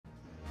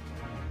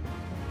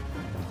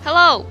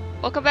Hello!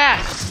 Welcome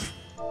back!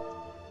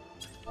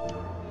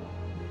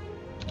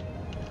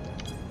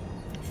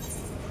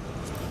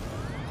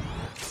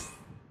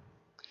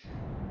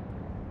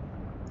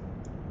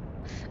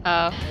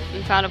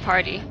 We found a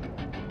party.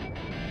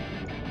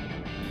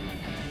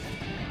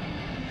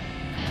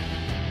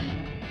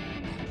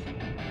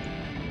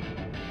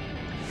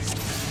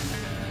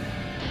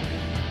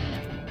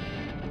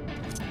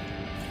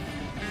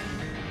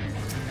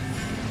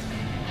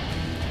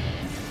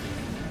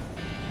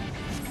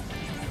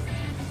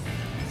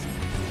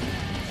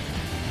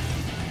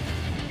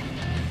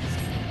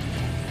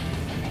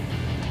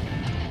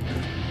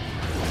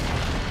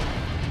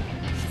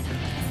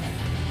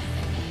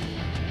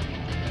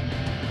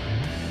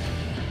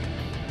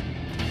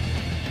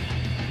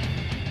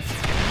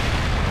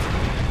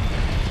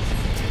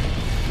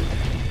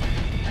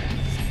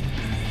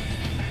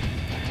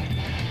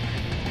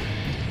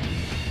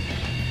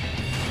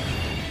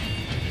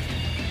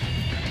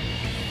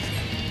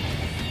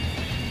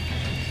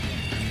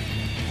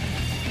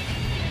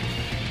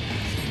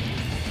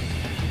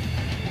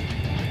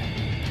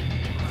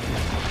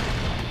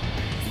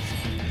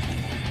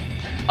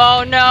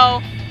 Oh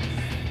no!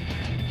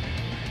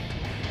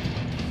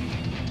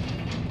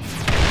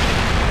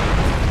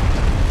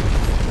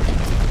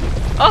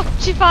 Oh,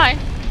 she's fine.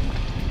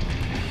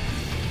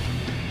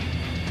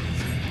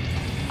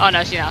 Oh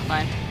no, she's not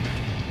fine.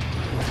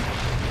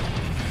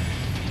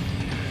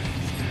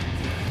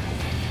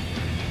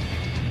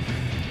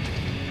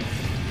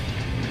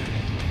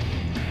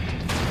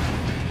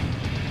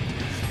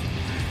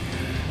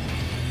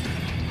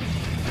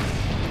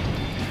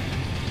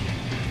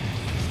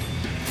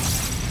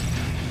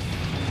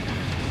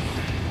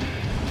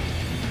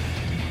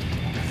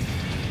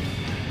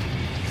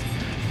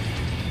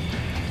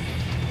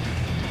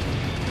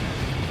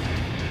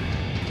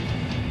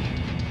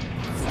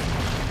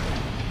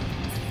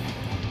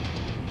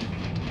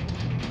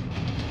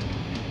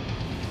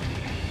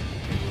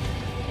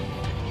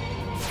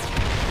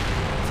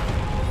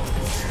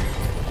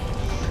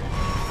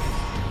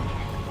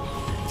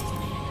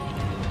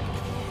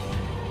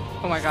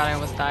 Oh my god, I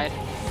almost died.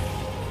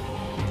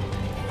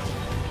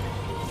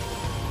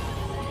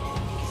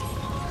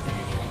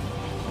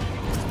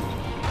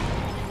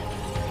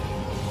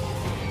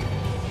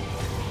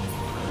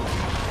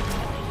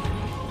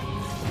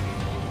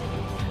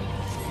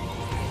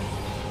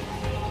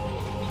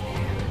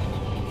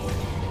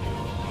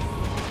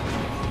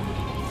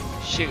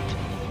 Shoot.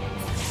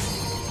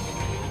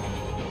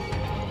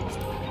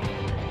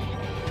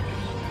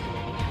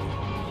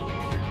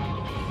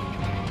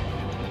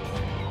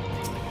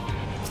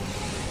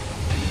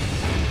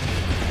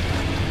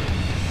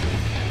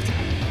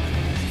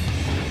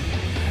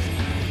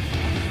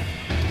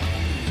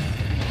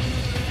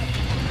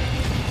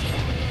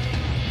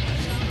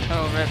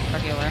 Oh, rip, our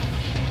healer.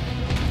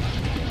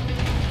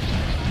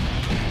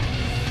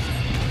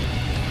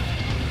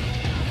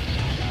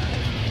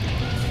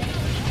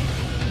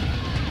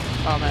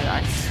 Oh, I'm gonna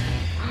die.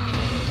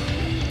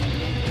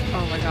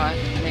 Oh my god,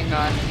 thank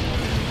god.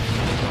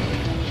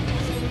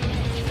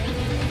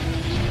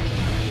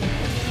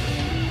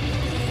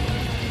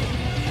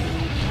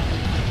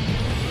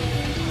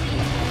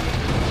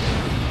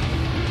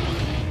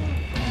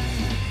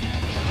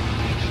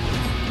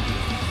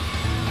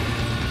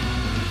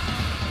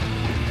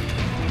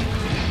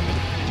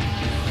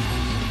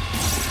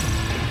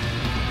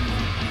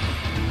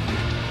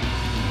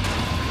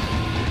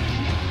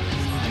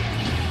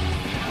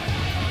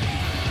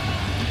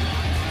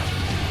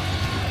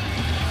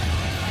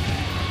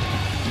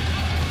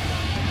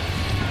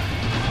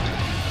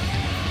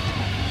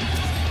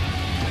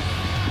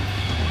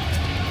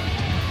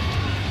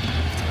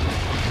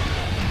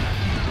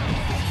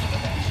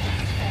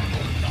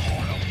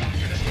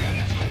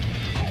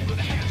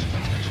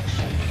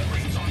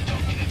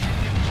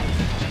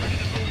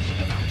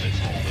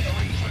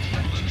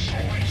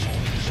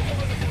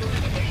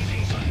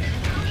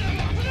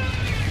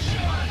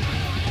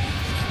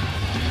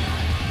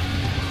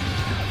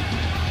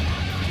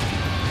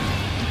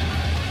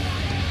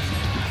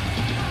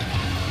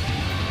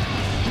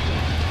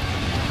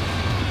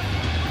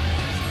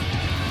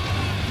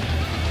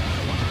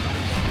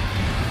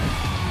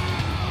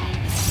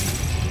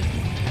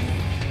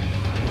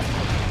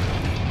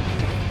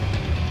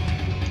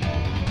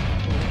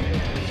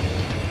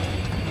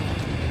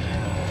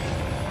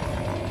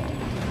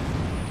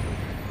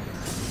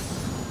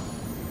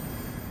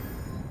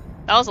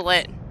 That was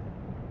lit.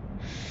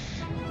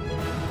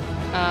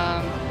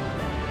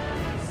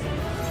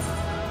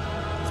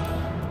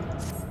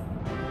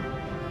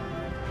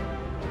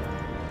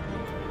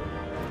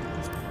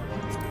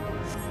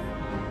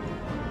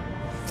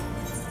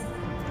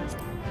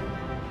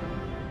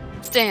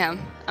 Damn,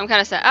 I'm kind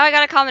of sad. Oh, I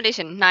got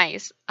accommodation.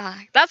 Nice.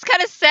 That's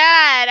kind of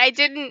sad. I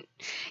didn't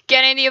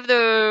get any of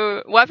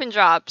the weapon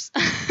drops.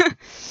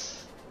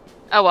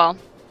 Oh well,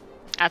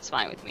 that's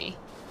fine with me.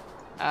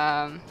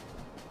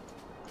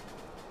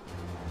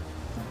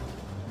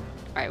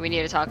 Alright, we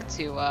need to talk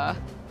to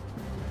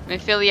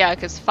Mephilia,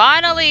 because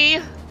finally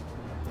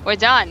we're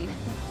done.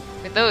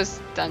 With those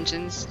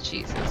dungeons,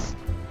 Jesus.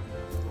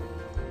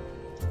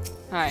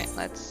 Alright,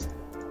 let's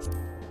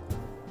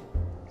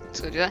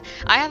go do that.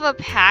 I have a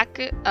pack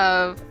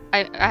of...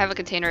 I have a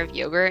container of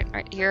yogurt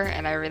right here,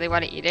 and I really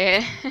want to eat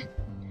it.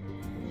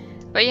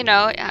 But you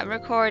know, I'm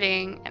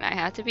recording, and I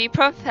have to be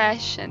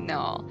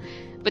professional.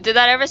 But did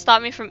that ever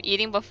stop me from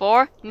eating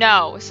before?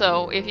 No.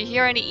 So if you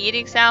hear any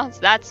eating sounds,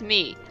 that's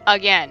me.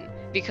 Again.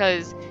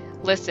 Because,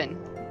 listen.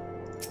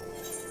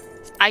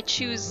 I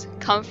choose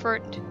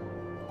comfort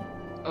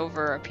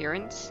over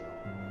appearance.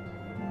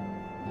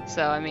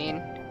 So, I mean,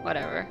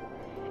 whatever.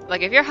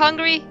 Like, if you're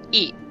hungry,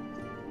 eat.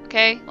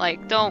 Okay?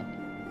 Like, don't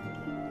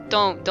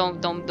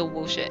do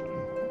bullshit.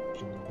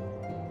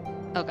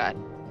 Oh god.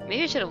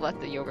 Maybe I should have let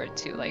the yogurt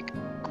too, like,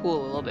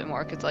 cool a little bit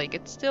more, because, like,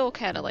 it's still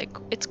kind of, like,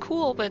 it's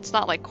cool, but it's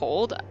not, like,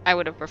 cold. I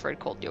would have preferred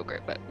cold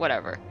yogurt, but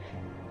whatever.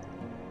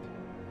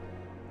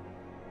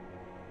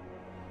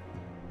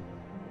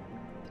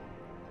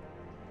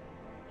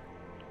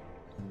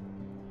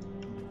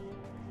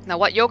 Now,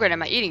 what yogurt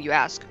am I eating, you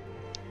ask?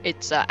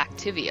 It's,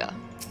 Activia.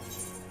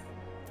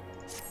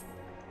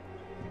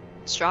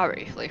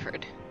 Strawberry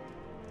flavored.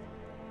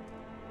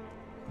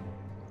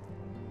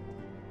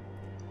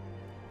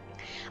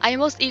 I am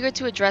most eager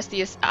to address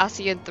the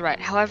ASEAN threat,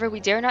 however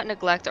we dare not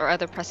neglect our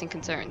other pressing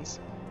concerns.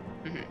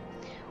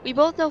 We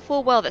both know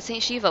full well that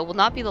Saint Shiva will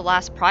not be the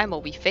last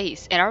primal we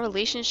face, and our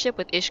relationship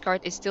with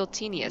Ishgard is still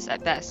tenuous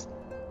at best.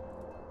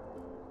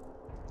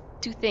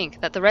 To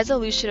think that the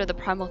resolution of the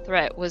primal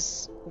threat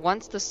was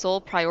once the sole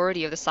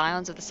priority of the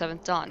Scions of the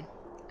Seventh Dawn.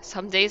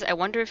 Some days I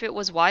wonder if it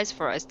was wise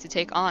for us to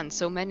take on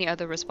so many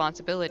other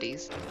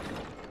responsibilities.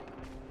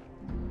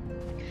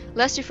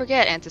 Lest you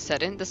forget,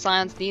 Antecedent, the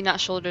Scions need not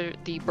shoulder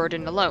the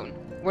burden alone.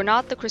 Were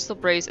not the Crystal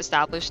Braves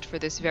established for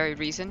this very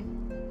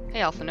reason?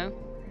 Hey, Alphino.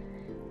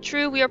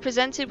 True, we are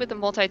presented with a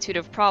multitude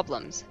of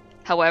problems.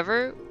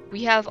 However,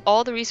 we have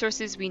all the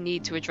resources we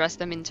need to address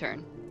them in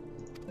turn.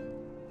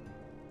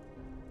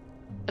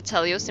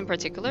 Atelios, in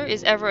particular,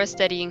 is ever a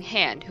steadying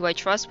hand, who I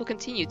trust will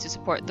continue to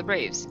support the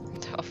Braves.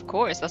 Of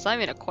course, that's not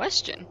even a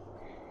question.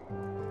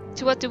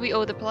 To what do we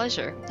owe the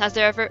pleasure? Has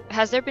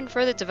there been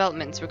further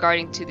developments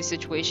regarding to the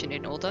situation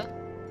in Ul'dah?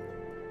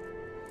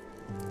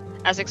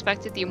 As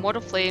expected, the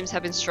Immortal Flames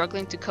have been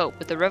struggling to cope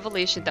with the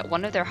revelation that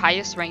one of their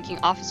highest-ranking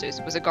officers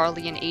was a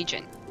Garlean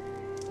agent.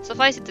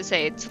 Suffice it to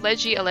say,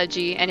 Tleji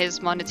Alegi and his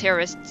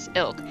monetarists'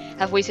 ilk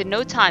have wasted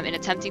no time in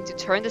attempting to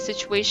turn the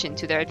situation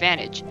to their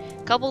advantage.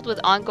 Coupled with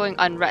ongoing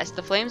unrest,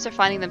 the Flames are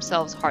finding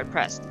themselves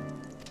hard-pressed.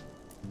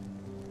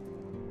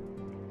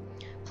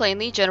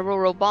 Plainly, General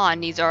Roban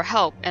needs our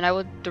help, and I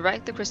will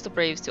direct the Crystal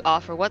Braves to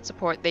offer what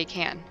support they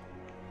can.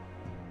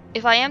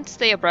 If I am to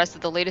stay abreast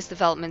of the latest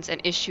developments and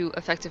issue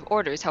effective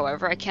orders,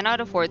 however, I cannot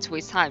afford to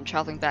waste time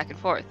traveling back and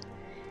forth.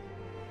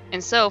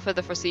 And so, for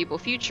the foreseeable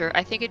future,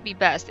 I think it'd be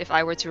best if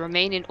I were to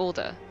remain in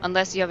Ul'dah,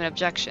 unless you have an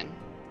objection.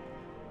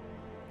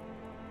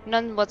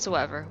 None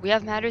whatsoever. We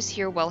have matters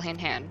here well in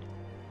hand.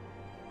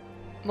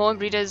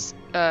 Moenbrida's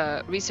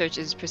research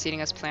is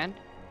proceeding as planned.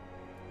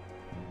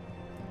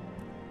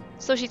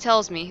 So she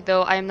tells me,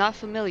 though I am not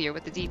familiar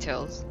with the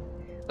details.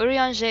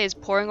 Urianger is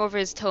poring over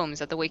his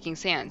tomes at the Waking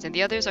Sands, and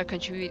the others are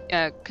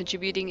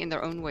contributing in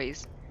their own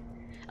ways.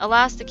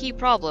 Alas, the key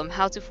problem,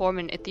 how to form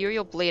an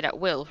ethereal blade at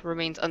will,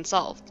 remains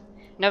unsolved.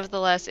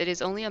 Nevertheless, it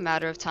is only a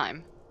matter of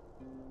time.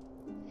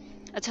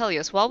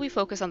 Atelios, while we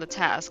focus on the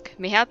task,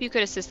 mayhap you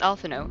could assist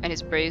Alphino and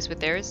his braves with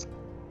theirs?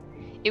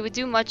 It would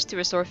do much to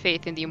restore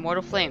faith in the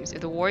Immortal Flames if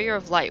the Warrior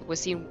of Light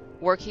was seen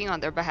working on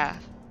their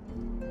behalf.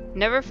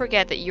 Never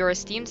forget that your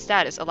esteemed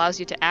status allows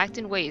you to act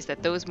in ways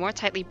that those more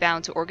tightly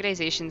bound to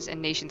organizations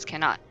and nations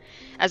cannot.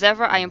 As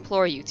ever, I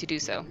implore you to do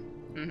so.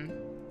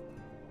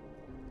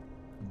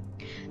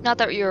 Not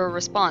that your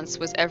response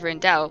was ever in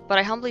doubt, but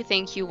I humbly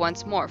thank you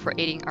once more for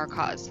aiding our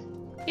cause.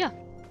 Yeah.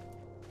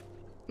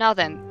 Now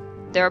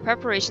then, there are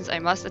preparations I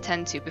must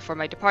attend to before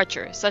my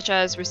departure, such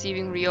as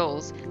receiving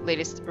Riol's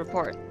latest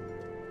report.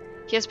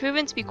 He has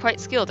proven to be quite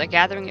skilled at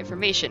gathering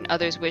information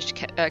others wished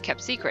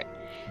kept secret,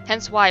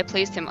 hence why I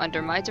placed him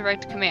under my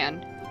direct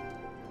command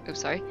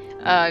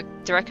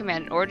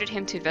and ordered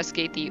him to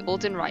investigate the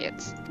Ul'dah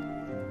riots.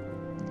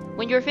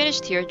 When you are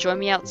finished here, join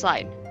me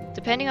outside.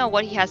 Depending on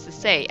what he has to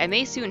say, I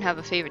may soon have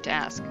a favor to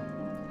ask.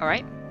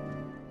 Alright?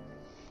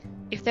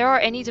 If there are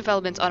any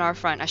developments on our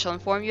front, I shall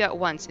inform you at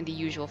once in the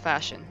usual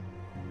fashion.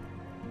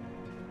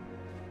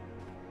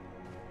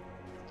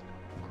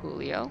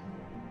 Coolio.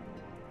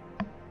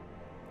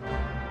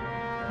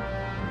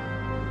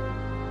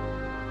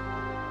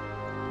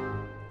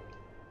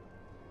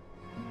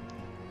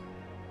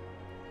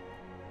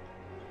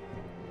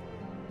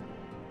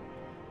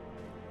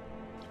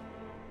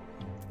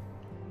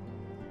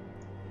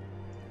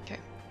 Okay.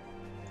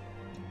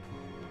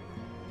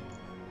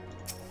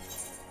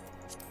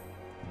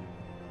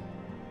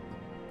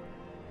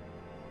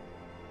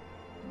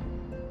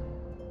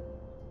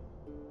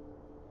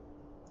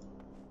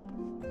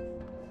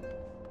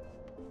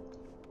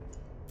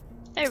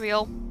 Hey,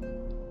 Riol.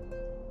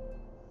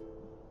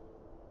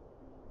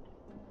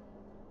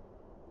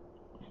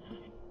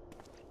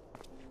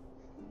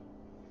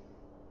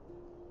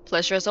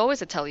 Pleasure as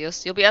always,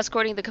 Atelios. You'll be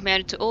escorting the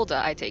commander to Ulda,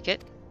 I take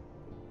it.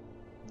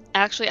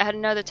 Actually, I had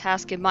another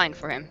task in mind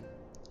for him.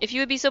 If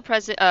you would be so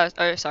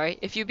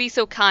if you'd be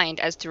so kind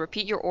as to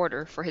repeat your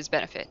order for his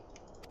benefit.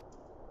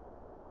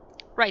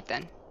 Right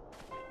then.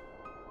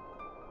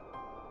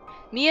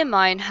 Me and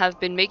mine have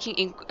been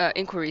making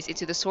inquiries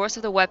into the source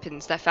of the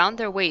weapons that found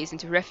their ways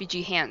into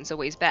refugee hands a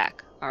ways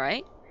back,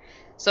 alright?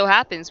 So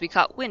happens we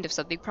caught wind of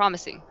something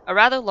promising, a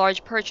rather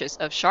large purchase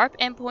of sharp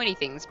and pointy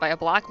things by a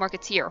black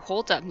marketeer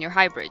holed up near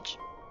Highbridge.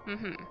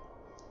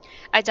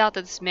 I doubt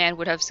that this man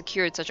would have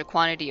secured such a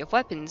quantity of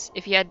weapons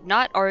if he had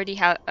not already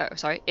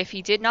if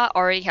he did not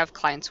already have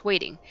clients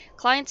waiting,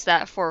 clients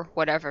that, for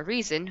whatever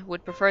reason,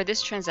 would prefer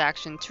this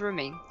transaction to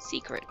remain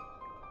secret.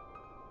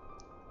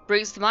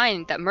 Brings to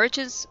mind that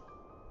merchant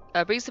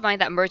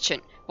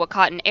what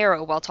caught an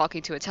arrow while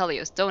talking to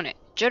Atelios, don't it?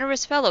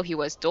 Generous fellow he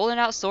was, doling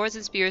out swords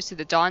and spears to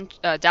the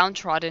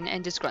downtrodden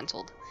and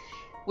disgruntled.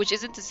 Which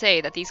isn't to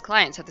say that these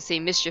clients have the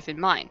same mischief in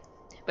mind,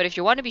 but if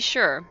you want to be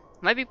sure,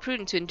 it might be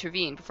prudent to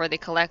intervene before they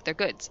collect their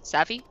goods.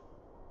 Savvy?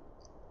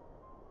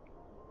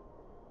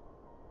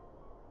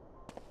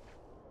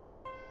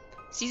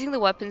 Seizing the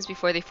weapons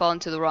before they fall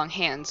into the wrong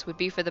hands would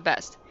be for the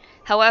best.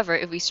 However,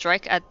 if we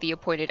strike at the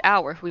appointed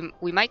hour,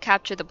 we might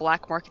capture the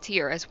black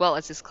marketeer as well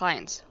as his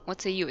clients.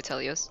 What say you,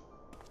 Atelios?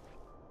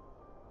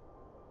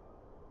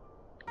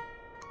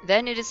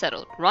 Then it is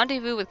settled.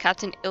 Rendezvous with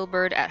Captain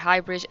Ilberd at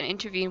Highbridge and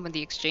intervene when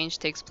the exchange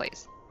takes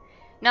place.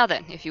 Now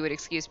then, if you would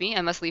excuse me,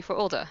 I must leave for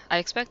Ulda. I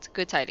expect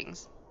good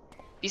tidings.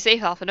 Be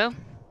safe, Alphino.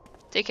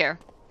 Take care.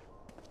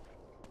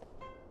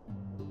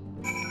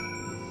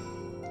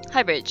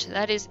 Highbridge,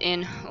 that is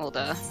in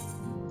Ulda.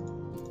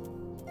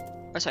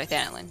 Or sorry,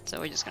 Thanatlan, so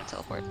we're just gonna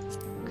teleport.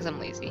 Because I'm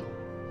lazy.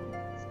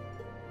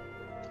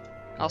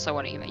 Also, I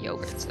want to eat my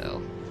yogurt,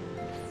 so...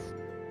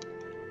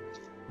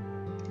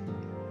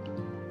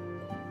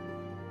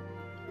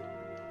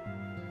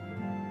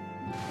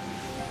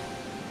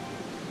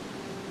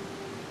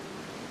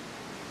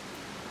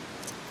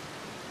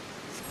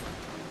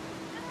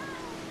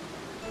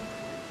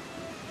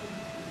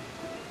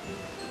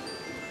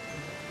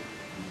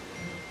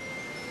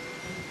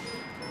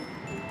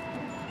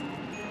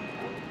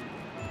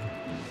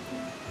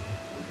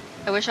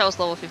 I wish I was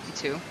level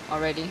 52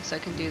 already, so I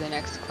can do the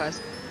next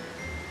quest.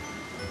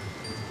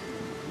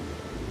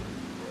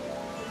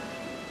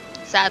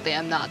 Sadly,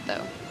 I'm not,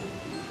 though.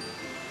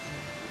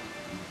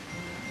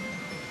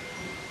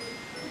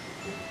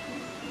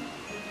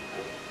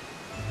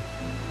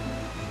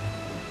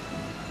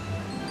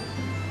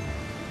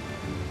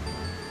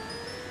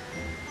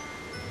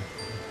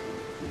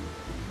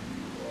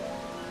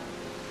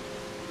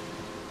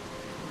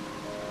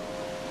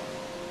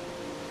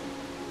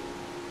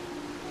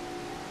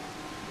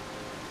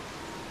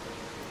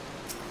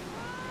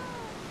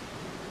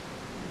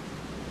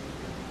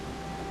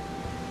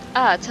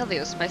 Ah,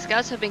 Atelios, my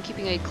scouts have been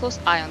keeping a close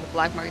eye on the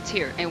black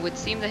marketeer, and it would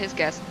seem that his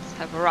guests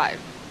have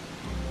arrived.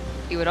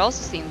 It would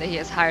also seem that he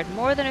has hired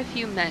more than a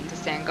few men to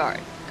stand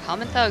guard.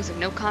 Common thugs of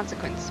no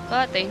consequence,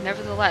 but they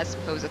nevertheless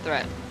pose a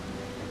threat.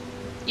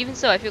 Even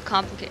so, I feel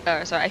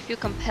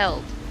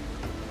compelled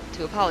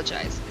to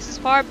apologize. This is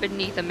far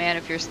beneath a man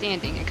of your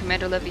standing, and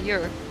Commander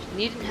Leveilleur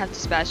needn't have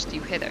dispatched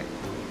you hither.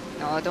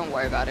 No, don't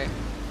worry about it.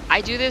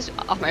 I do this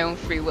on my own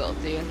free will,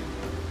 dude.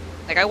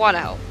 Like, I want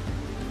to help.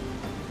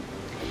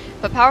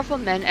 But powerful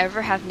men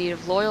ever have need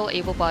of loyal,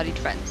 able-bodied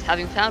friends.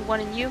 Having found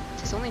one in you,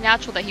 it is only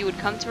natural that he would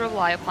come to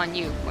rely upon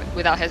you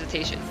without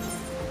hesitation.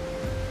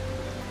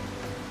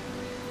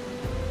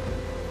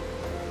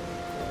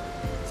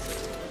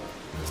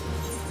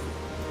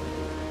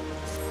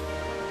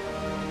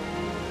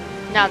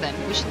 Now then,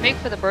 we should make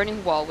for the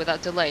burning wall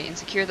without delay and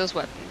secure those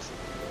weapons.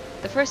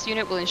 The first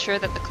unit will ensure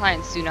that the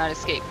clients do not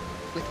escape.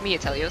 With me,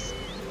 Atelios.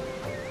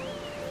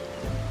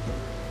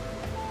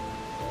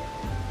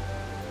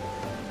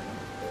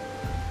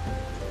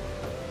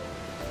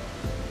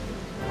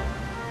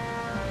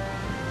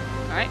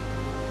 Alright.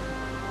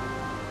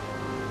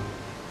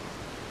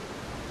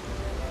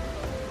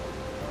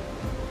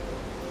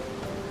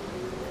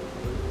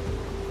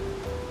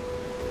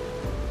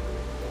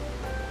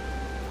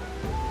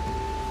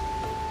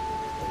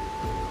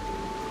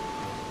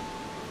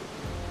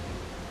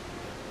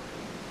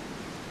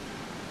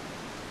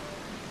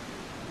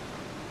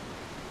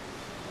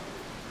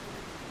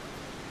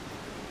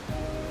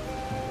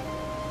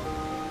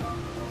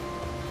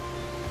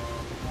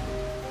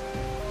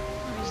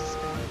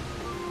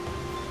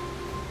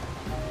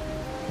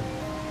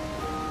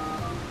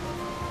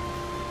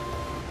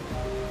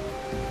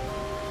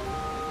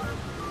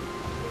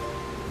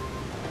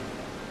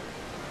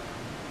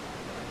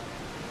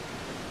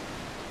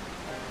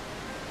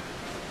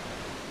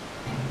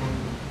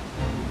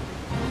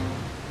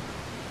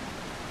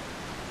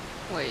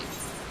 Wait.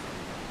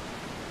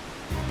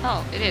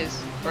 Oh, it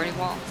is. Burning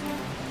wall.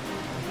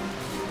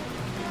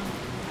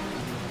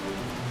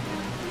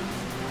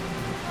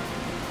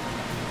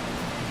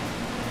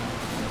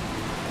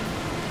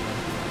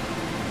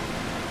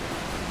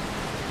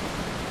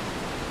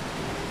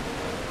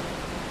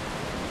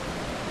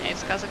 Hey,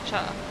 it's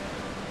Kazakh.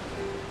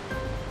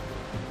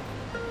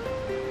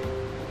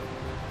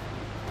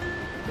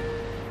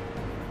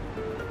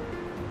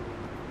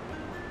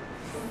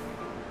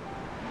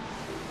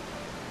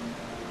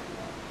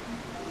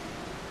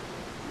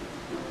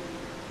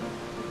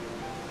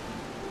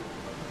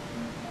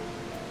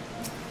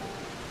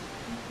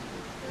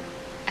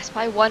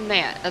 by the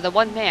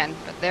one man,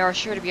 but there are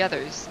sure to be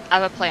others. I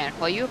have a plan.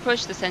 While you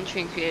approach the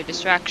sentry and create a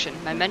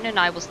distraction, my men and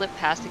I will slip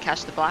past to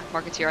catch the black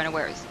marketeer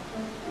unawares.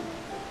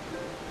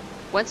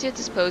 Once you have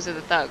disposed of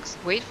the thugs,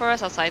 wait for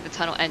us outside the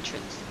tunnel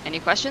entrance. Any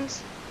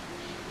questions?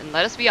 Then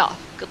let us be off.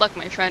 Good luck,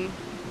 my friend.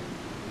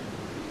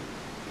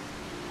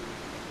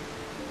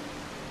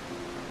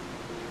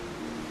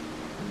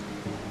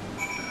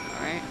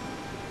 Alright.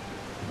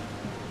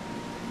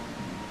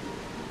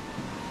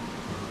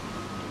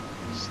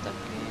 Stuck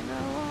in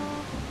a wall.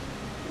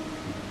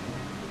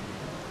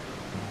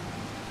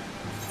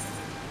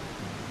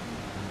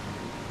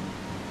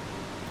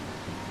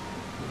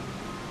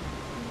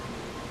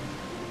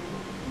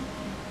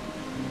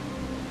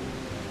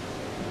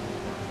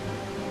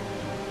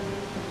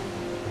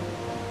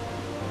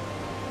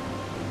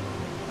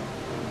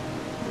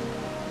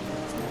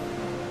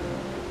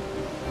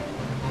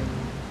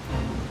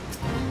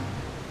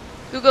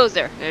 Who goes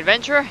there? An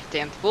adventurer?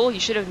 Damned fool, you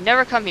should have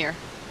never come here.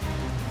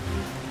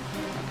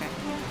 Okay.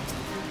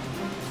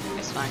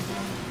 It's fine.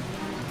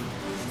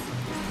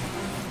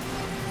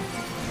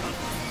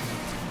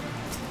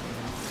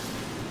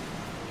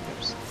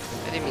 Oops.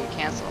 I didn't mean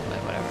cancel, but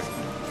whatever.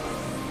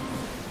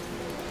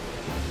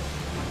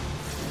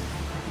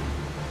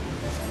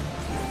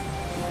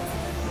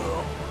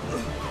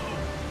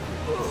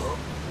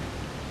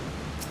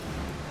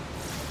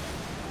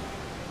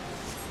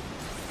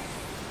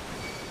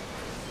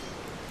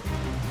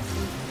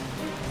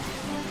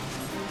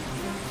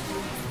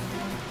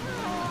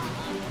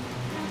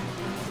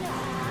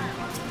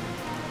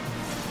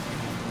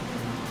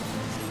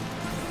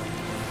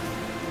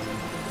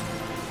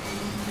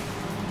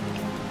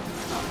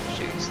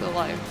 He's still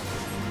alive.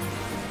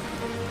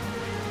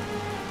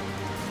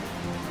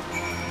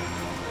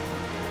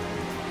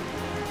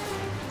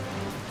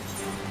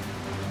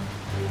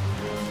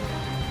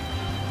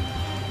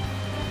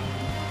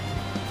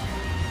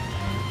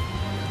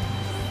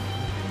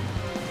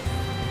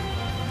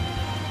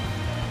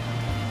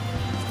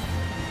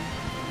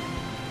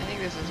 I think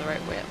this is the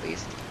right way at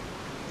least.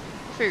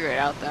 We'll figure it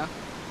out though.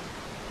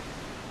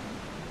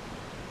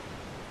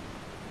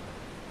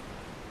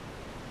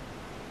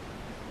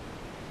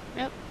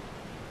 Yep.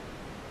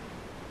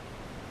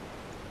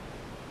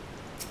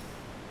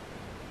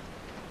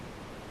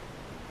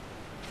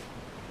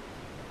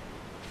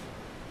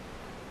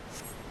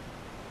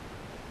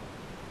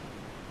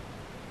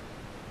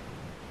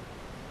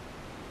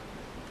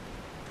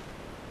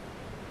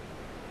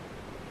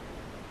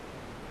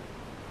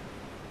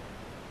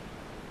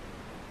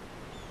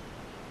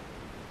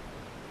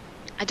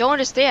 I don't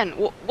understand.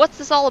 What's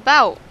this all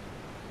about?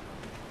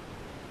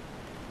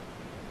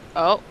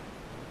 Oh.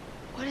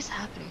 What is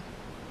happening?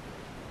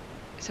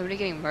 Is somebody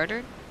getting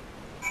murdered?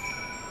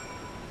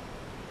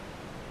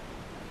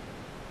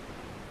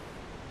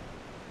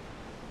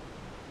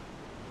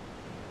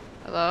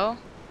 Hello?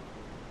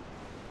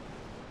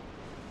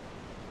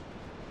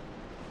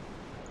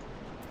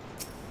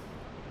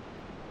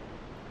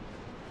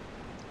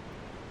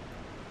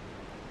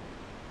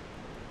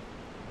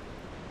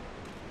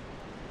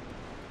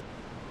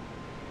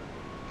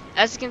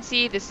 As you can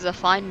see, this is a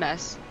fine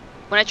mess.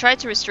 When I tried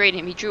to restrain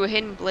him, he drew a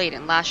hidden blade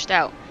and lashed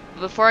out.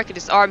 But before I could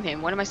disarm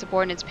him, one of my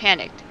subordinates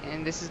panicked,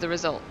 and this is the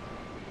result.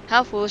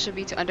 How foolish of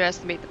me to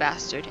underestimate the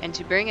bastard, and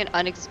to bring an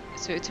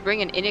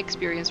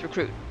inexperienced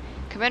recruit.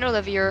 Commander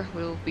Olivier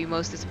will be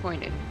most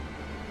disappointed.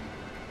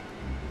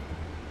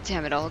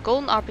 Damn it all, a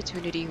golden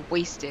opportunity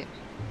wasted.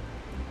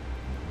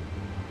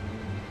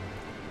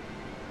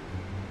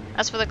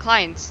 As for the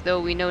clients,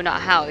 though we know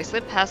not how, they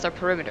slip past our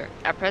perimeter.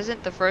 At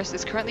present, the first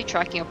is currently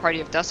tracking a party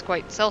of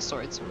Duskwhite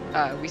sellswords.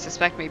 We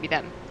suspect maybe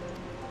them.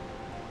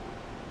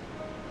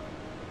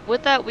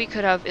 With that, we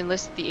could have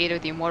enlisted the aid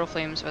of the Immortal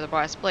Flames or the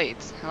Brass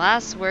Blades.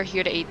 Alas, we're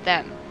here to aid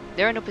them.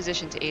 They're in no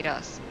position to aid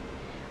us.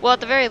 Well,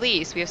 at the very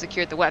least, we have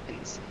secured the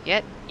weapons.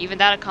 Yet, even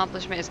that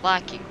accomplishment is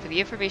lacking, for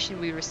the information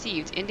we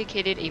received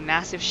indicated a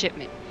massive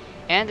shipment.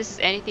 And this is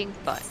anything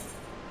but.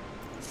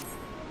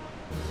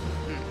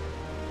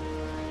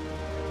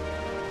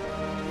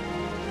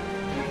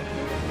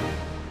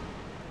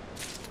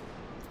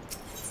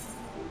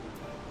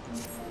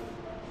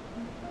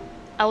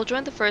 I will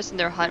join the first in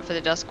their hunt for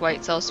the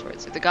Duskwhite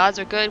sellswords. If the gods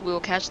are good, we will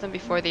catch them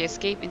before they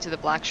escape into the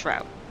Black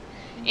Shroud.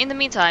 In the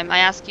meantime, I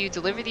ask you to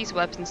deliver these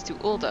weapons to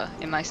Ulda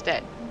in my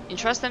stead.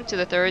 Entrust them to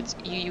the third's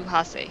Yu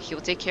Hase. He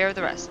will take care of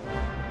the rest.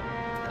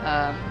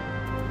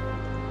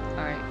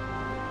 Alright.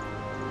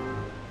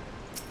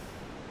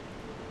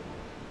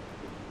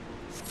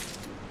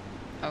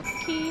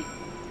 Okay.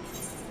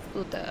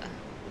 Ulda.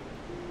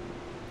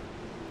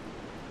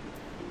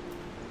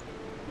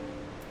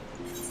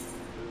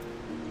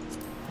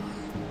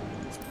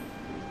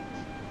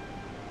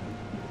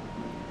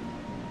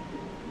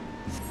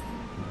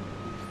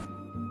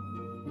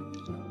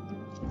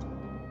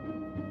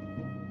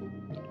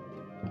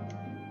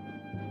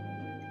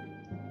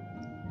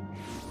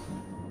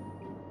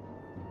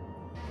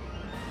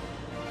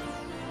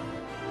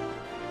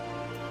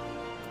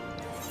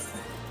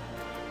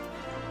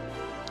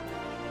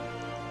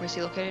 Where's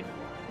he located?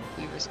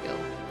 Weaver's Guild.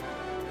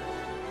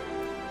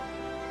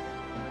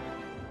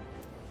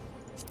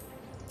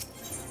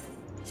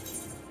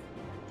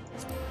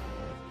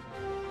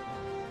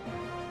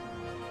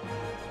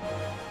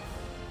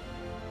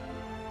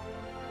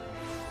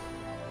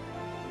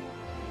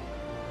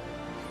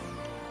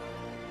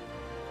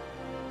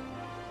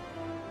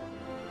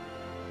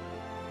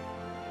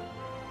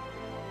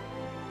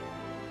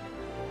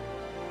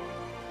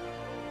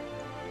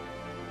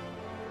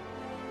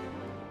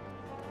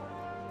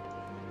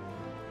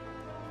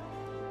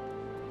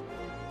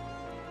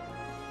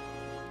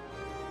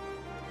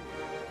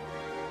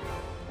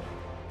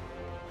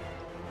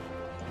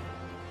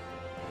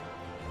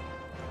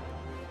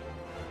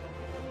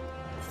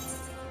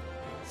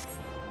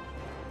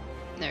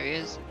 There he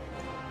is.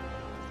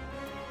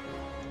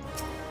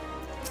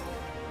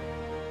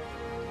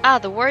 Ah,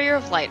 the Warrior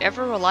of Light,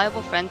 ever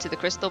reliable friend to the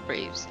Crystal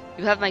Braves.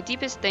 You have my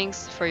deepest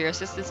thanks for your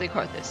assistance in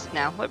Karthus.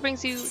 Now, what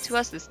brings you to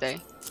us this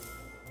day?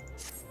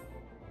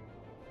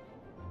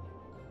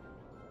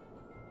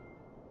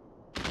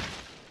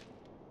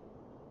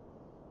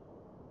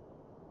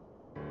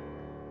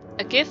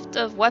 A gift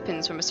of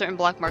weapons from a certain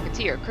black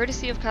marketeer,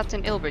 courtesy of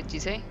Captain Ilbert, you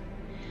say?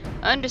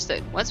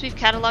 Understood. Once we've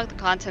cataloged the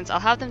contents, I'll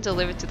have them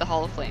delivered to the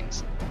Hall of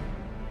Flames.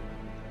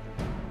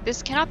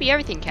 This cannot be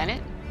everything, can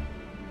it?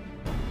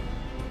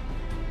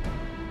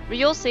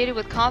 Riol stated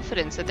with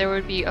confidence that there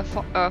would be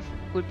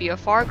a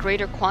far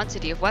greater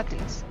quantity of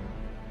weapons.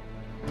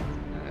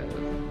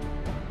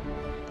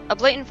 A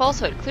blatant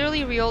falsehood.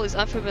 Clearly Riol is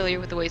unfamiliar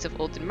with the ways of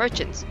olden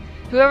merchants,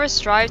 whoever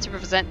strive to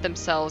present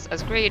themselves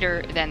as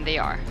greater than they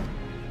are.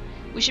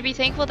 We should be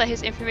thankful that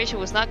his information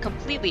was not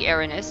completely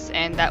erroneous,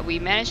 and that we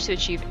managed to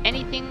achieve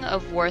anything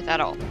of worth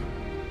at all.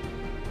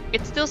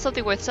 It's still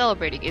something worth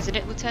celebrating, isn't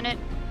it, Lieutenant?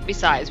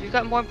 Besides, we've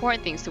got more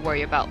important things to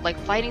worry about, like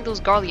fighting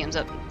those Garleans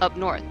up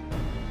north.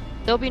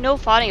 There'll be no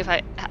fighting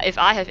if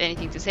I have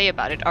anything to say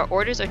about it. Our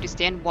orders are to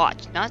stand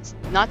watch, not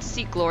to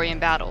seek glory in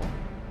battle.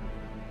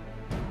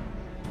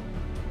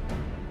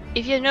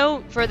 If you have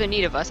no further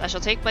need of us, I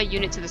shall take my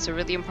unit to the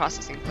Cerulean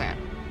processing plant.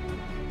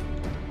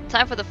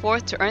 Time for the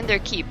Fourth to earn their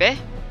keep, eh?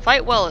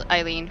 Fight well,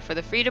 Eileen, for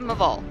the freedom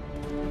of all.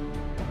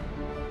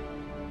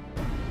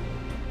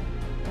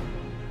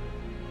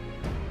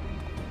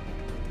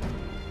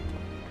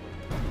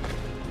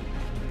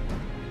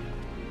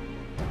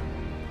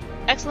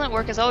 Excellent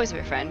work as always,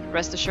 my friend.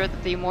 Rest assured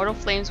that the immortal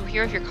flames will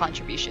hear of your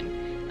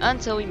contribution.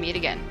 Until we meet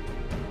again.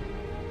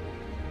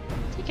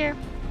 Take care.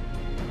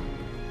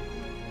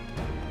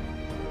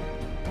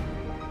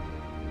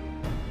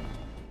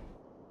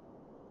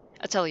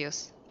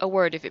 Atelios, a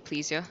word if it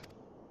please you.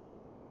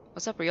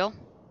 What's up, Riol?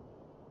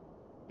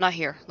 Not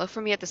here. Look for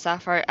me at the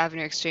Sapphire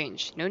Avenue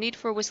Exchange. No need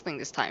for whistling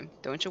this time.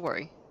 Don't you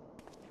worry.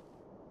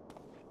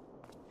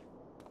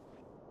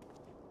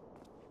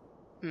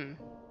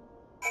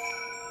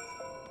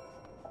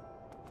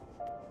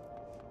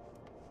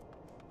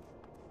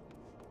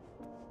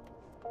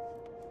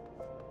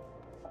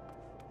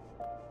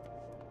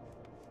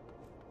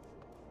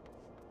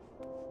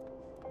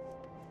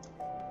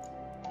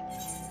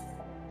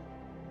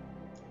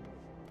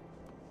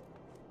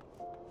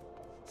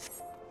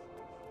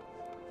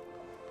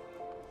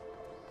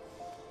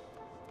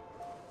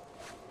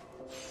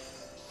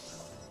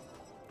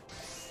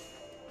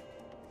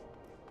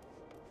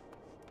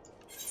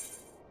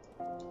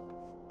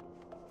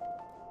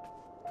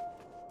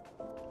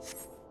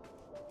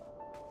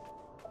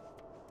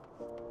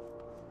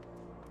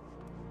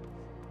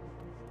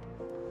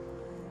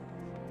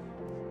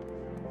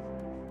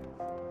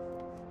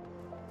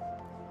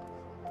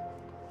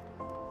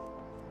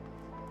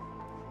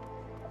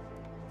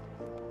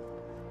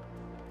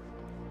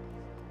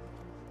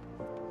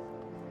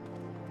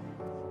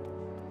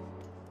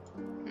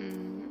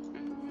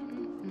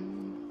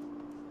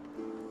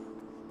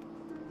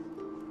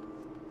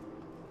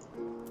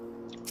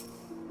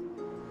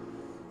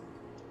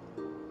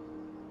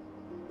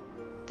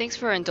 Thanks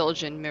for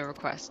indulging my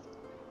request.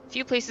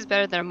 Few places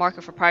better than a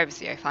market for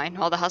privacy, I find.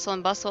 All the hustle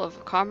and bustle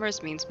of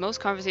commerce means most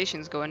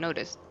conversations go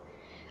unnoticed.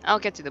 I'll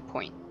get to the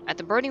point. At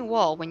the burning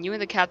wall, when you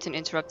and the captain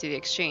interrupted the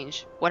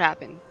exchange, what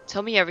happened?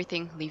 Tell me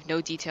everything, leave no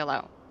detail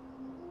out.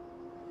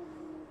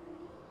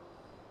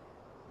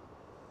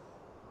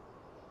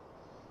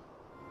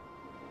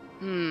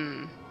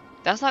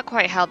 That's not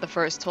quite how the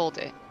first told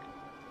it.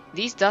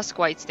 These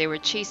Duskwights they were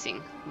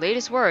chasing.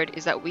 Latest word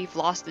is that we've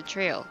lost the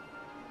trail.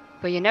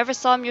 But you never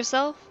saw him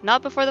yourself?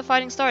 Not before the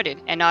fighting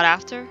started, and not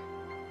after?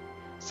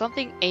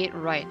 Something ain't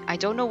right. I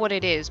don't know what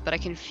it is, but I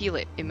can feel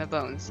it in my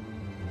bones.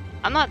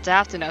 I'm not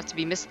daft enough to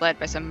be misled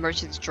by some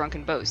merchant's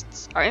drunken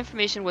boasts. Our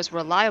information was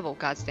reliable,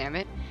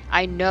 goddammit.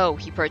 I know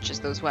he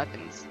purchased those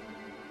weapons.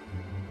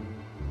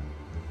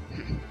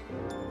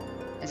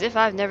 As if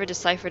I've never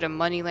deciphered a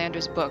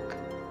moneylender's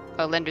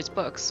lender's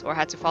books, or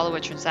had to follow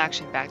a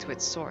transaction back to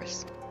its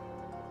source.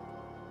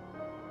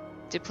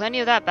 Did plenty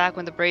of that back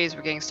when the Braves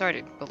were getting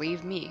started.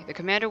 Believe me, the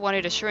commander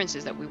wanted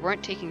assurances that we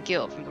weren't taking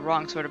gil from the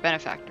wrong sort of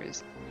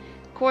benefactors.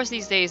 Of course,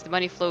 these days the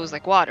money flows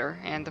like water,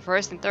 and the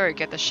first and third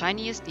get the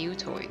shiniest new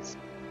toys.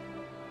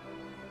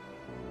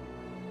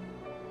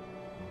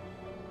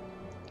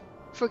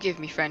 Forgive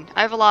me, friend.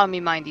 I have a lot on my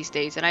mind these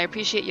days, and I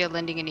appreciate you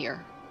lending an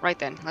ear. Right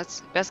then,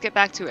 let's best get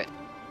back to it.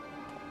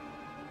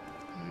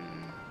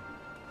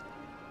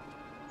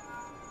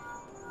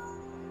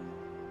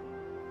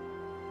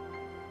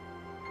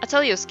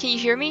 Atelios, can you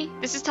hear me?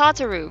 This is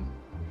Tataru.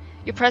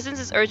 Your presence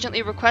is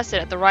urgently requested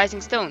at the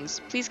Rising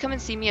Stones. Please come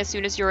and see me as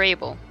soon as you're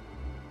able.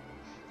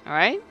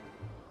 Alright?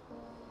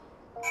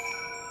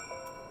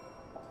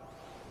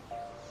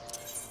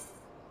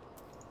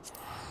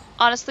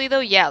 Honestly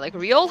though, yeah, like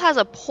Riol has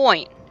a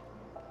point.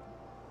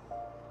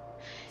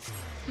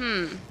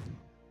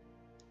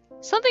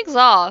 Something's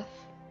off.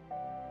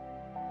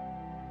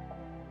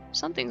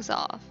 Something's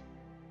off.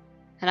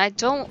 And I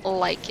don't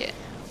like it.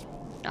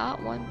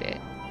 Not one bit.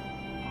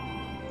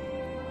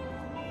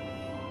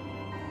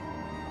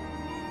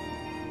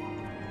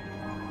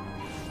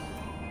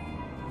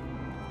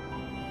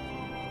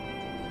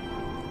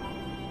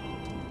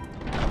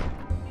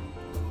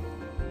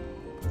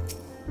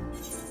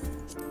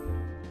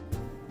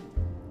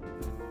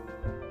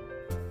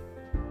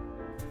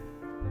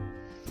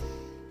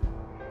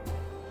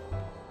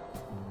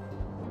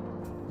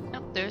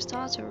 Oh, there's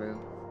Tataru.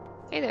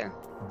 Hey there.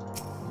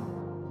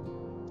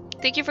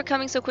 Thank you for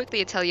coming so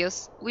quickly,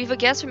 Atelios. We've a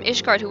guest from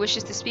Ishgard who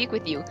wishes to speak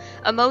with you.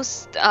 A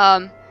most,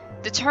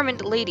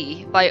 determined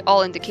lady, by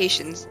all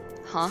indications.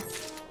 Huh?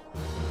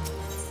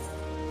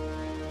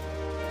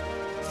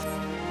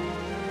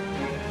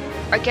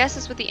 Our guest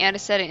is with the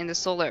anesthetic in the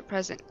solar at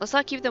present. Let's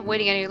not keep them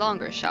waiting any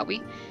longer, shall we?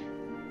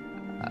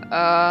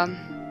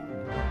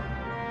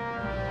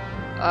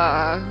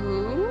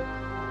 Who?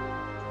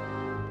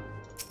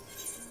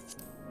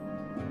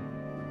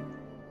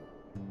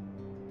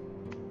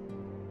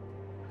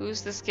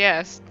 Who's this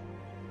guest?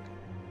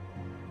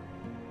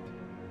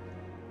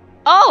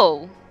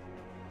 Oh!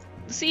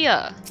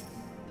 Lucia!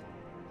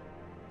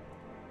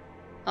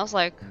 I was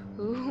like,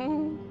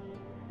 who?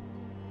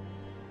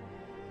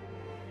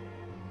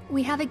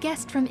 We have a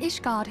guest from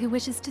Ishgard who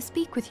wishes to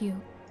speak with you.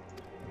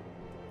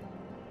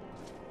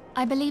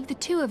 I believe the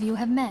two of you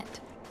have met.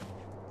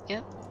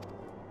 Yep.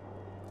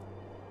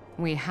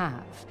 We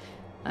have.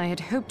 I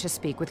had hoped to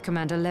speak with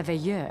Commander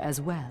Leveilleur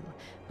as well,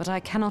 but I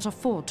cannot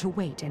afford to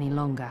wait any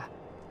longer.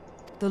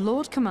 The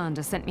Lord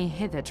Commander sent me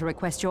hither to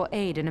request your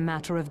aid in a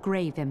matter of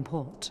grave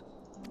import.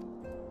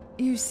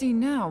 You see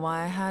now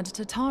why I had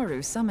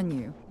Tataru summon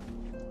you.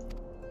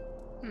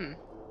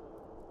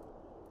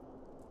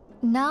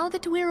 Now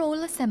that we're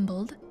all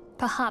assembled,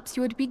 perhaps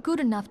you would be good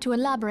enough to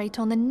elaborate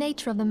on the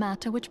nature of the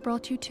matter which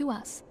brought you to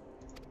us.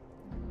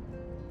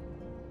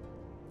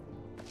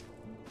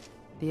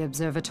 The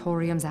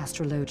Observatorium's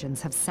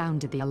astrologians have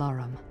sounded the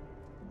alarm.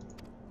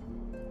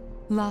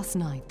 Last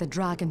night, the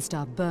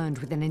Dragonstar burned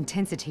with an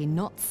intensity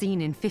not seen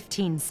in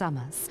 15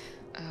 summers.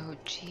 Oh,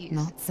 jeez.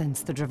 Not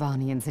since the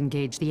Dravanians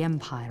engaged the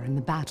Empire in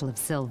the Battle of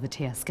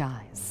Silvertear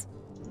Skies.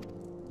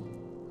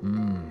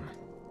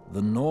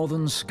 The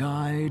northern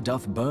sky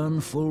doth burn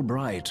full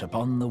bright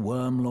upon the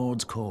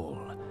Wormlord's call.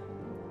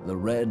 The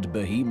red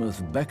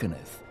behemoth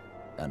beckoneth,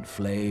 and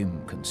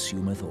flame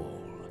consumeth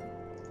all.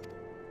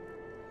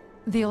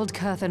 The old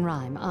Curthan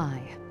rhyme,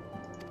 aye.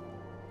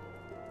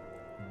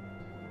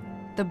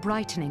 The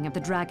brightening of the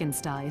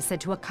Dragonstar is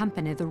said to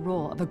accompany the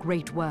roar of a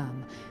great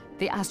worm.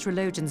 The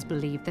astrologians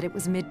believe that it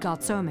was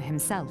Midgard Soma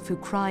himself who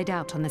cried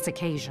out on this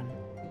occasion.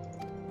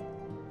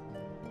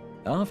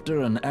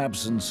 After an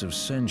absence of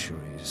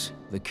centuries,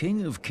 the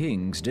King of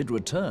Kings did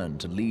return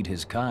to lead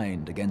his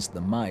kind against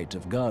the might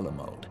of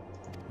Garlemald,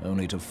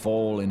 only to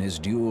fall in his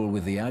duel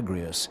with the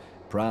Agrius,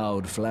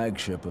 proud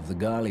flagship of the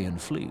Garlean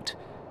fleet.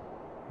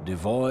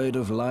 Devoid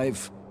of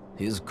life,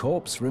 his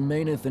corpse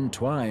remaineth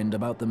entwined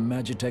about the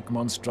Magitech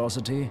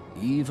monstrosity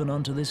even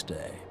unto this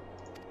day.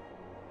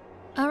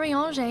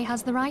 Urianger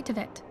has the right of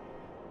it.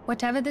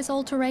 Whatever this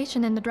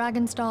alteration in the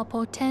Dragonstar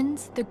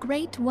portends, the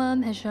Great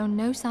Worm has shown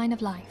no sign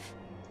of life.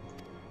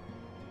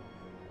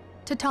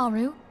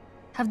 Tataru,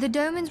 have the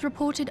Domans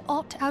reported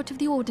aught out of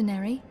the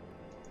ordinary?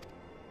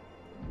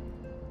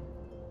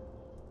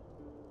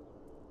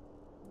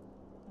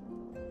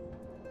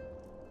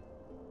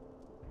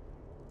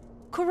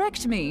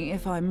 Correct me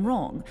if I'm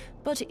wrong,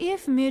 but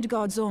if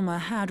Midgard Zorma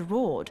had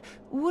roared,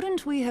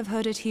 wouldn't we have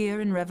heard it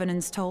here in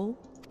Revenant's Toll?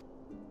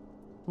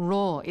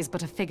 Roar is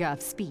but a figure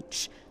of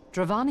speech.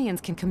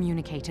 Dravanians can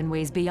communicate in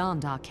ways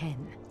beyond our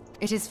ken.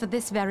 It is for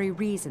this very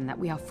reason that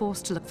we are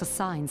forced to look for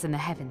signs in the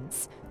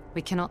heavens.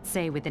 We cannot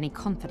say with any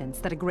confidence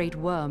that a great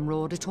worm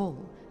roared at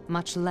all,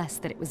 much less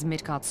that it was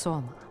Midgard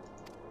Zorma.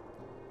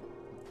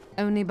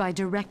 Only by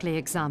directly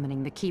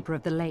examining the Keeper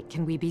of the Lake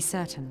can we be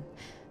certain.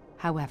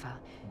 However,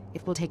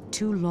 it will take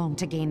too long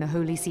to gain the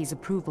Holy See's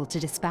approval to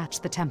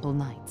dispatch the Temple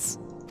Knights.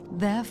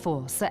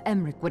 Therefore, Sir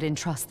Emric would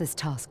entrust this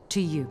task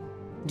to you.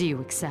 Do you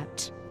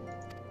accept?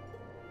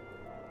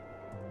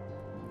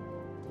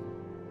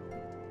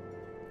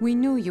 We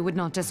knew you would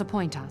not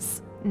disappoint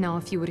us. Now,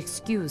 if you would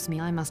excuse me,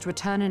 I must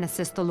return and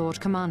assist the Lord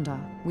Commander.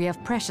 We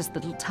have precious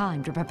little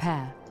time to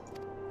prepare.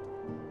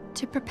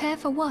 To prepare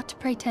for what,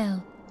 pray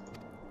tell?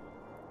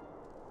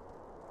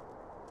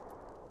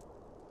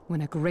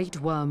 When a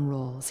great worm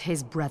roars,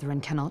 his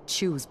brethren cannot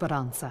choose but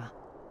answer.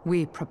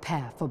 We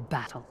prepare for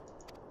battle.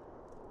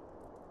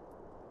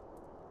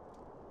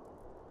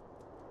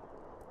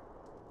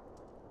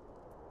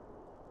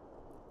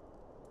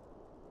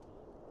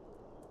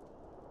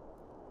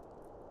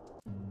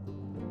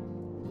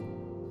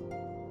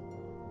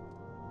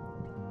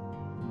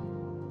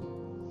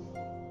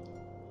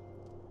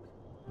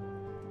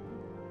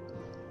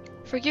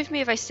 Forgive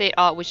me if I state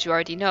aught which you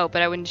already know,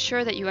 but I would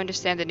ensure that you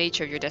understand the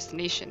nature of your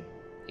destination.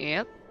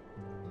 Yep.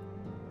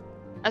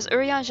 As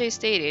Urianger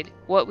stated,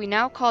 what we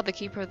now call the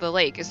Keeper of the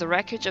Lake is the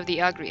wreckage of the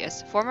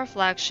Agrius, former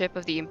flagship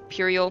of the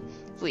Imperial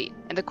fleet,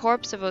 and the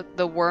corpse of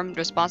the worm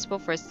responsible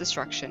for its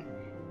destruction.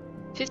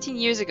 15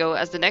 years ago,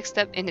 as the next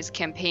step in his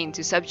campaign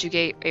to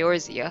subjugate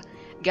Eorzea,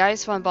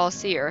 Gaius von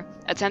Balseir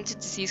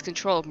attempted to seize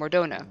control of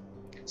Mordona.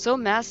 So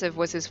massive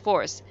was his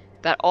force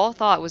that all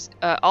thought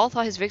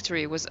his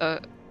victory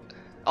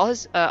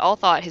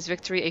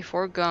a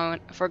foregone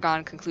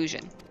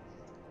conclusion.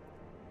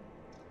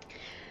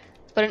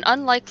 But an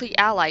unlikely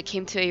ally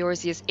came to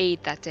Eorzea's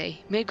aid that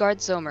day.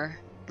 Midgardsormr,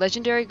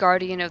 legendary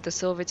guardian of the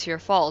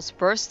Silvertear Falls,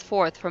 burst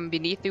forth from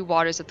beneath the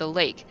waters of the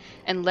lake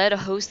and led a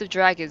host of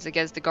dragons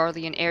against the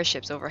Garlean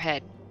airships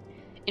overhead.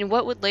 In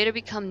what would later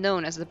become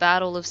known as the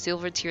Battle of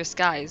Silvertear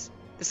Skies,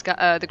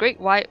 the Great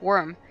White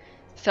Worm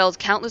felled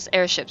countless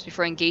airships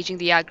before engaging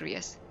the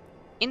Agrias.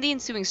 In the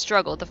ensuing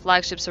struggle, the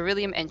flagship's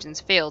beryllium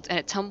engines failed and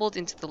it tumbled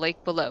into the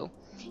lake below.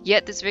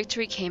 Yet this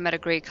victory came at a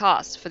great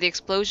cost, for the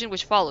explosion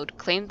which followed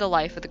claimed the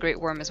life of the Great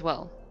Worm as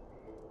well.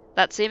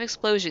 That same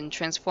explosion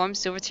transformed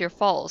Silvertear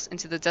Falls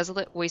into the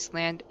desolate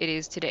wasteland it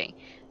is today,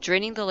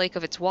 draining the lake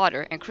of its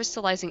water and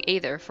crystallizing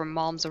aether from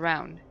malms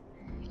around.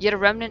 Yet a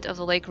remnant of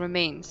the lake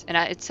remains, and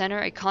at its center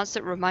a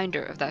constant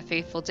reminder of that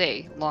fateful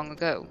day long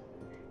ago.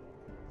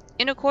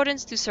 In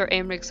accordance to Sir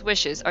Aymric's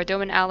wishes, our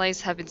Doman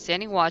allies have been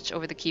standing watch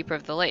over the Keeper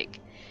of the Lake.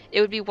 It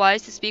would be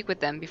wise to speak with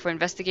them before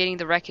investigating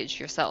the wreckage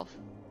yourself.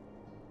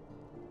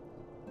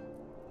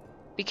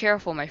 Be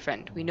careful, my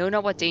friend. We know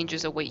not what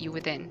dangers await you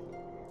within.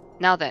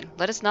 Now then,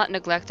 let us not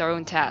neglect our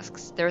own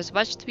tasks. There is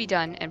much to be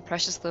done and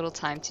precious little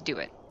time to do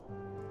it.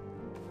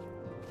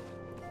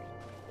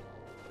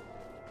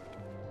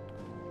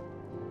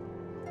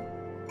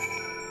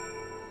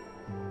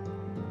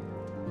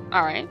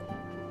 Alright.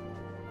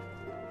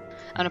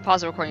 I'm gonna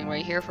pause the recording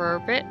right here for a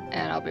bit,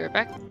 and I'll be right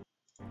back.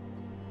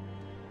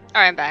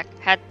 Alright, I'm back.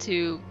 Had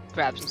to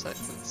grab some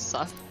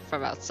stuff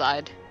from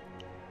outside.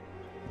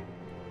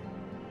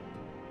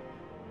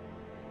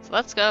 So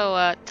let's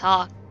go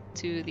talk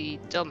to the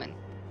Doman.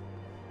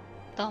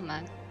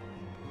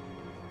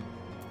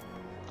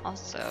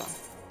 Also,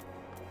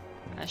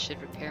 I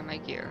should repair my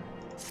gear.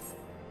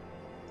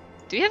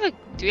 Do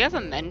we have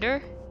a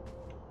mender?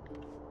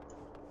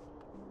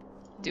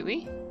 Do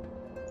we?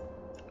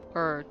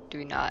 Or do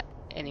we not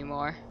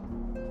anymore?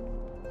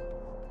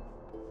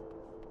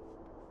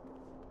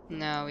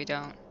 No, we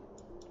don't.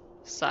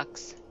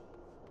 Sucks.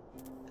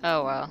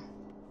 Oh well.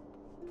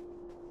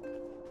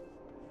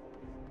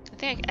 I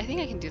think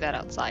I can do that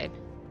outside.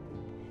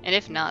 And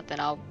if not, then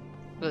I'll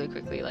really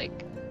quickly like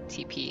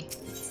TP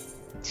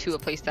to a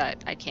place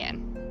that I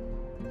can.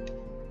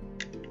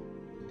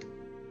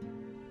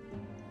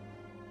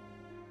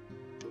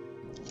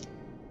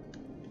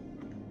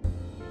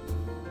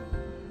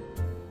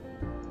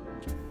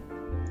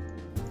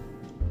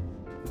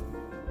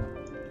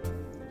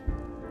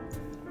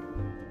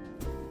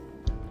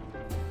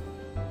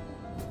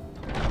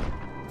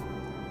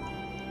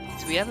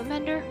 Do we have a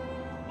mender?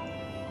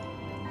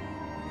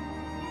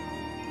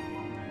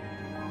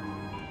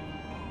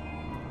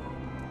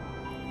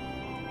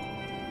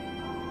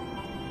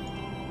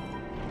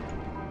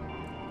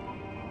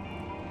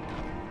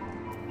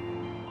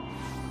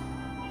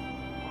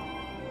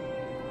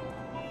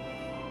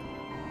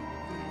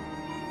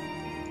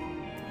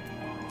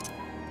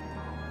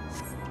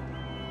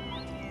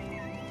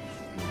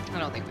 I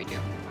don't think we do.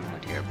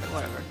 Not here, but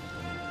whatever.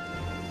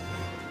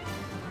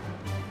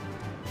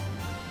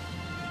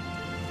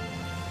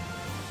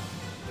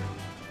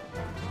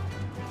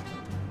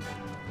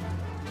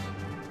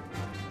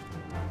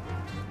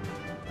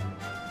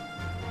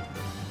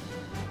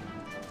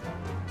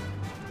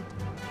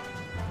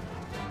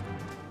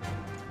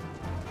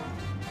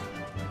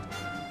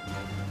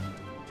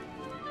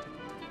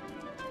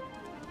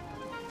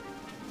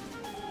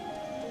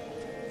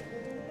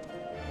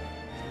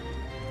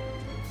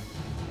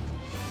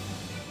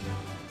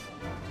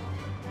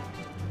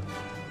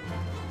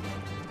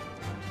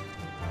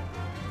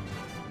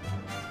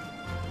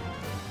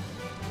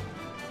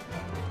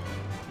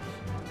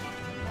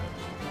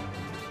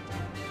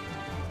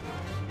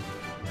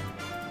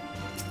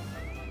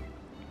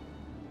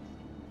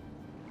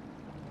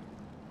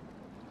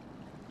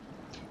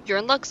 You're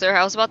in luck, sir.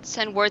 I was about to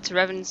send word to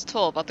Revenant's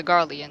Toll about the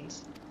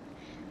Garleans.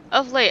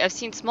 Of late, I've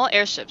seen small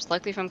airships,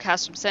 likely from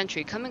Castrum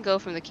Sentry, come and go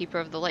from the Keeper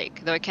of the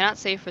Lake. Though I cannot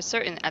say for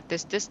certain at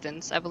this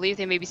distance, I believe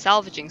they may be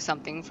salvaging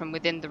something from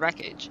within the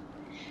wreckage.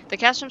 The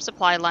Castrum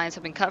supply lines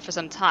have been cut for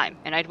some time,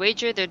 and I'd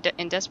wager they're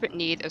in desperate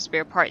need of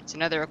spare parts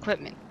and other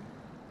equipment.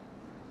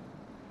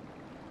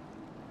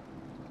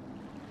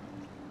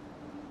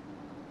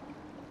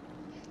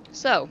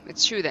 So,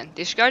 it's true then.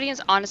 The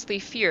Ishgardians honestly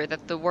fear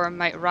that the worm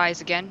might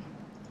rise again?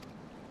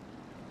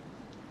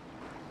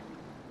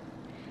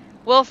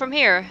 Well, from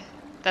here,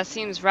 that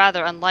seems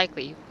rather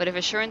unlikely, but if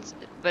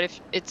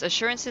it's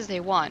assurances they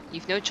want,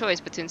 you've no choice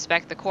but to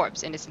inspect the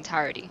corpse in its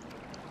entirety.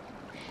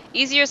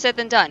 Easier said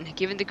than done,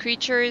 given the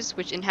creatures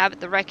which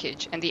inhabit the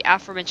wreckage and the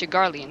aforementioned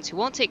Garleans who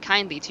won't take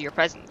kindly to your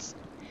presence.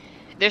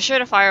 They're sure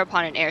to fire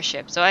upon an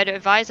airship, so I'd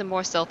advise a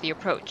more stealthy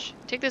approach.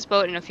 Take this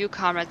boat and a few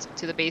comrades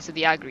to the base of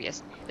the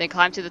Agrias, then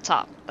climb to the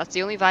top. That's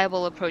the only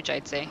viable approach,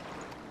 I'd say.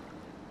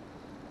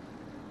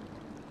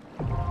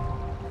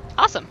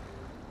 Awesome!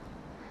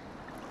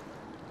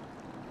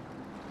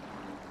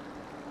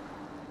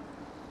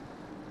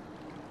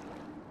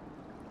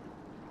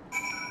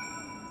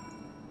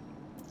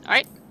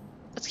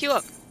 queue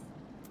up.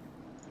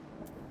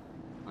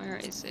 Where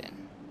is it?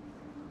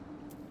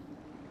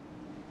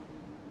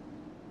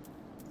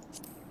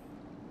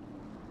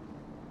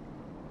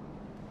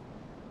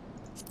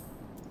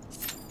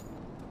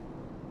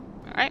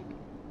 Alright.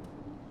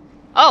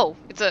 Oh!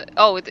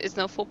 It's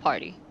no full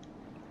party.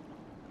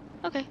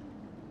 Okay.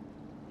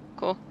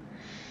 Cool.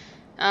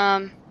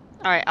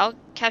 Alright, I'll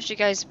catch you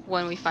guys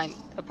when we find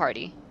a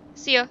party.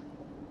 See ya!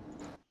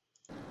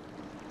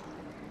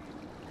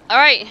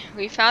 Alright,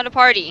 we found a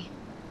party.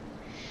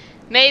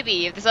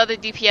 Maybe, if this other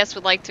DPS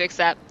would like to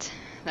accept,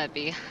 that'd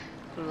be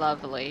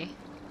lovely.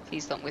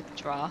 Please don't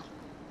withdraw.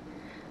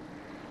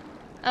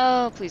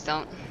 Oh, please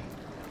don't.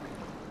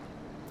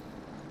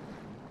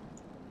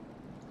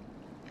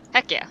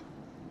 Heck yeah.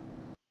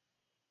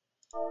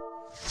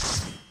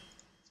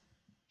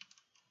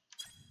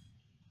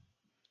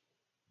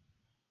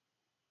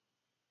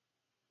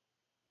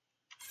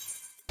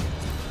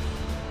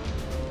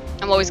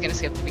 I'm always gonna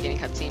skip the beginning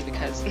cutscene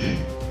because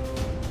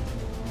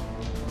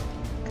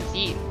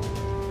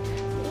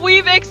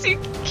Weave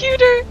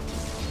Executor!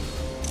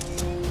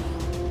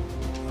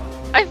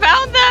 I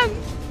found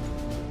them!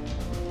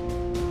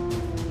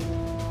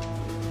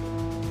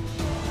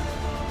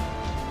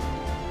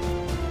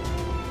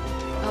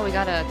 Oh, we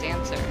got a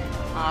dancer.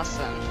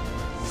 Awesome.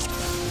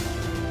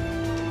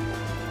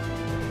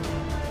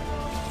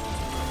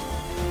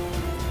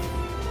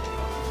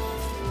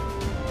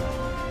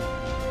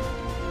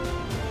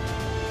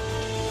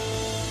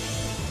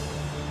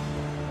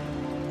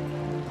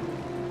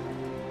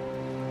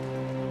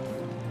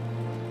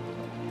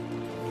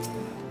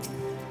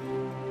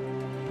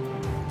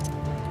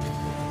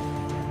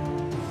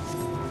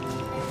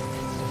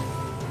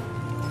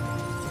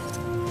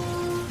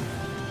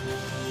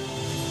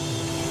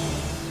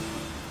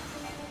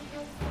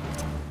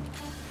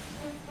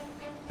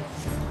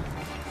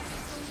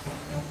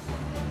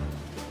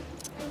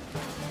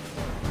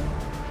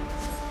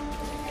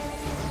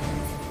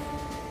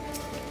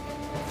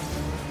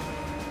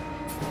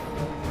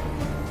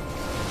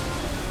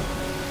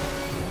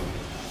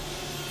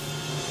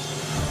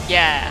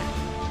 Yeah.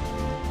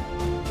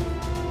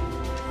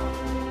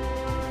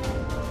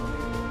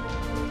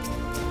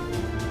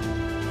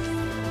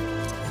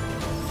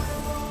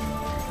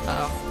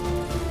 Uh-oh.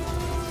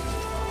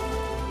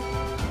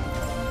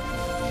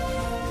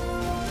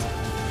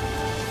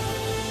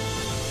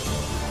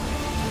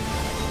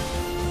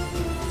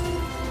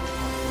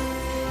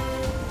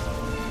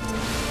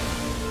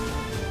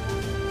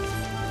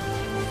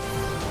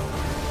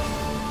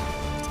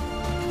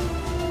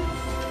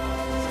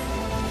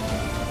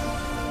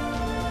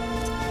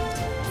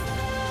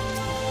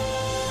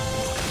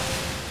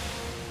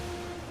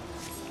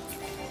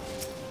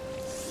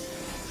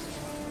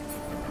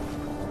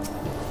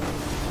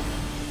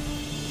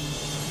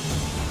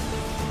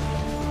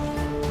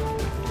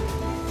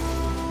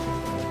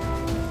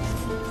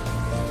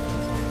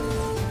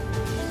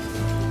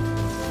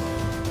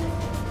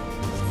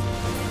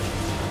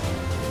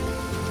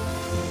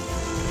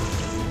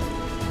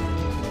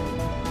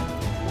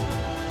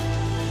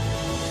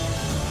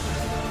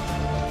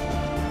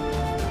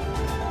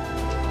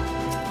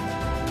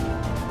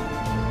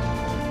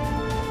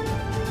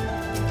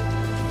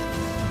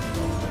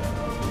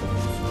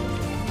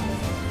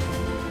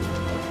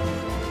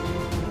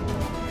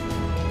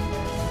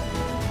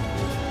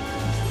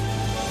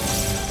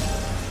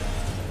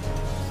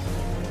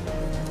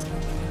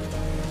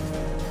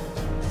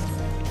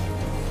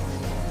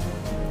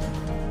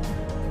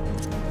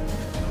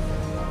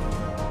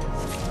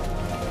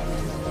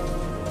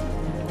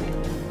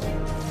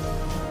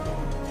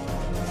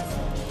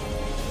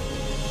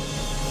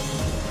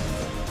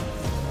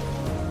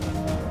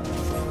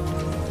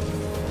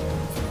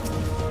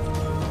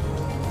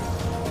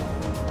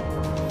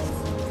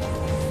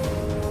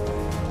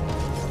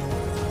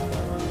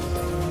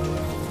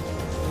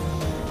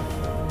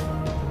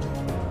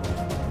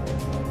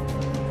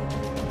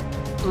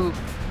 Ooh,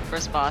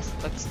 first boss.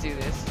 Let's do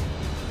this.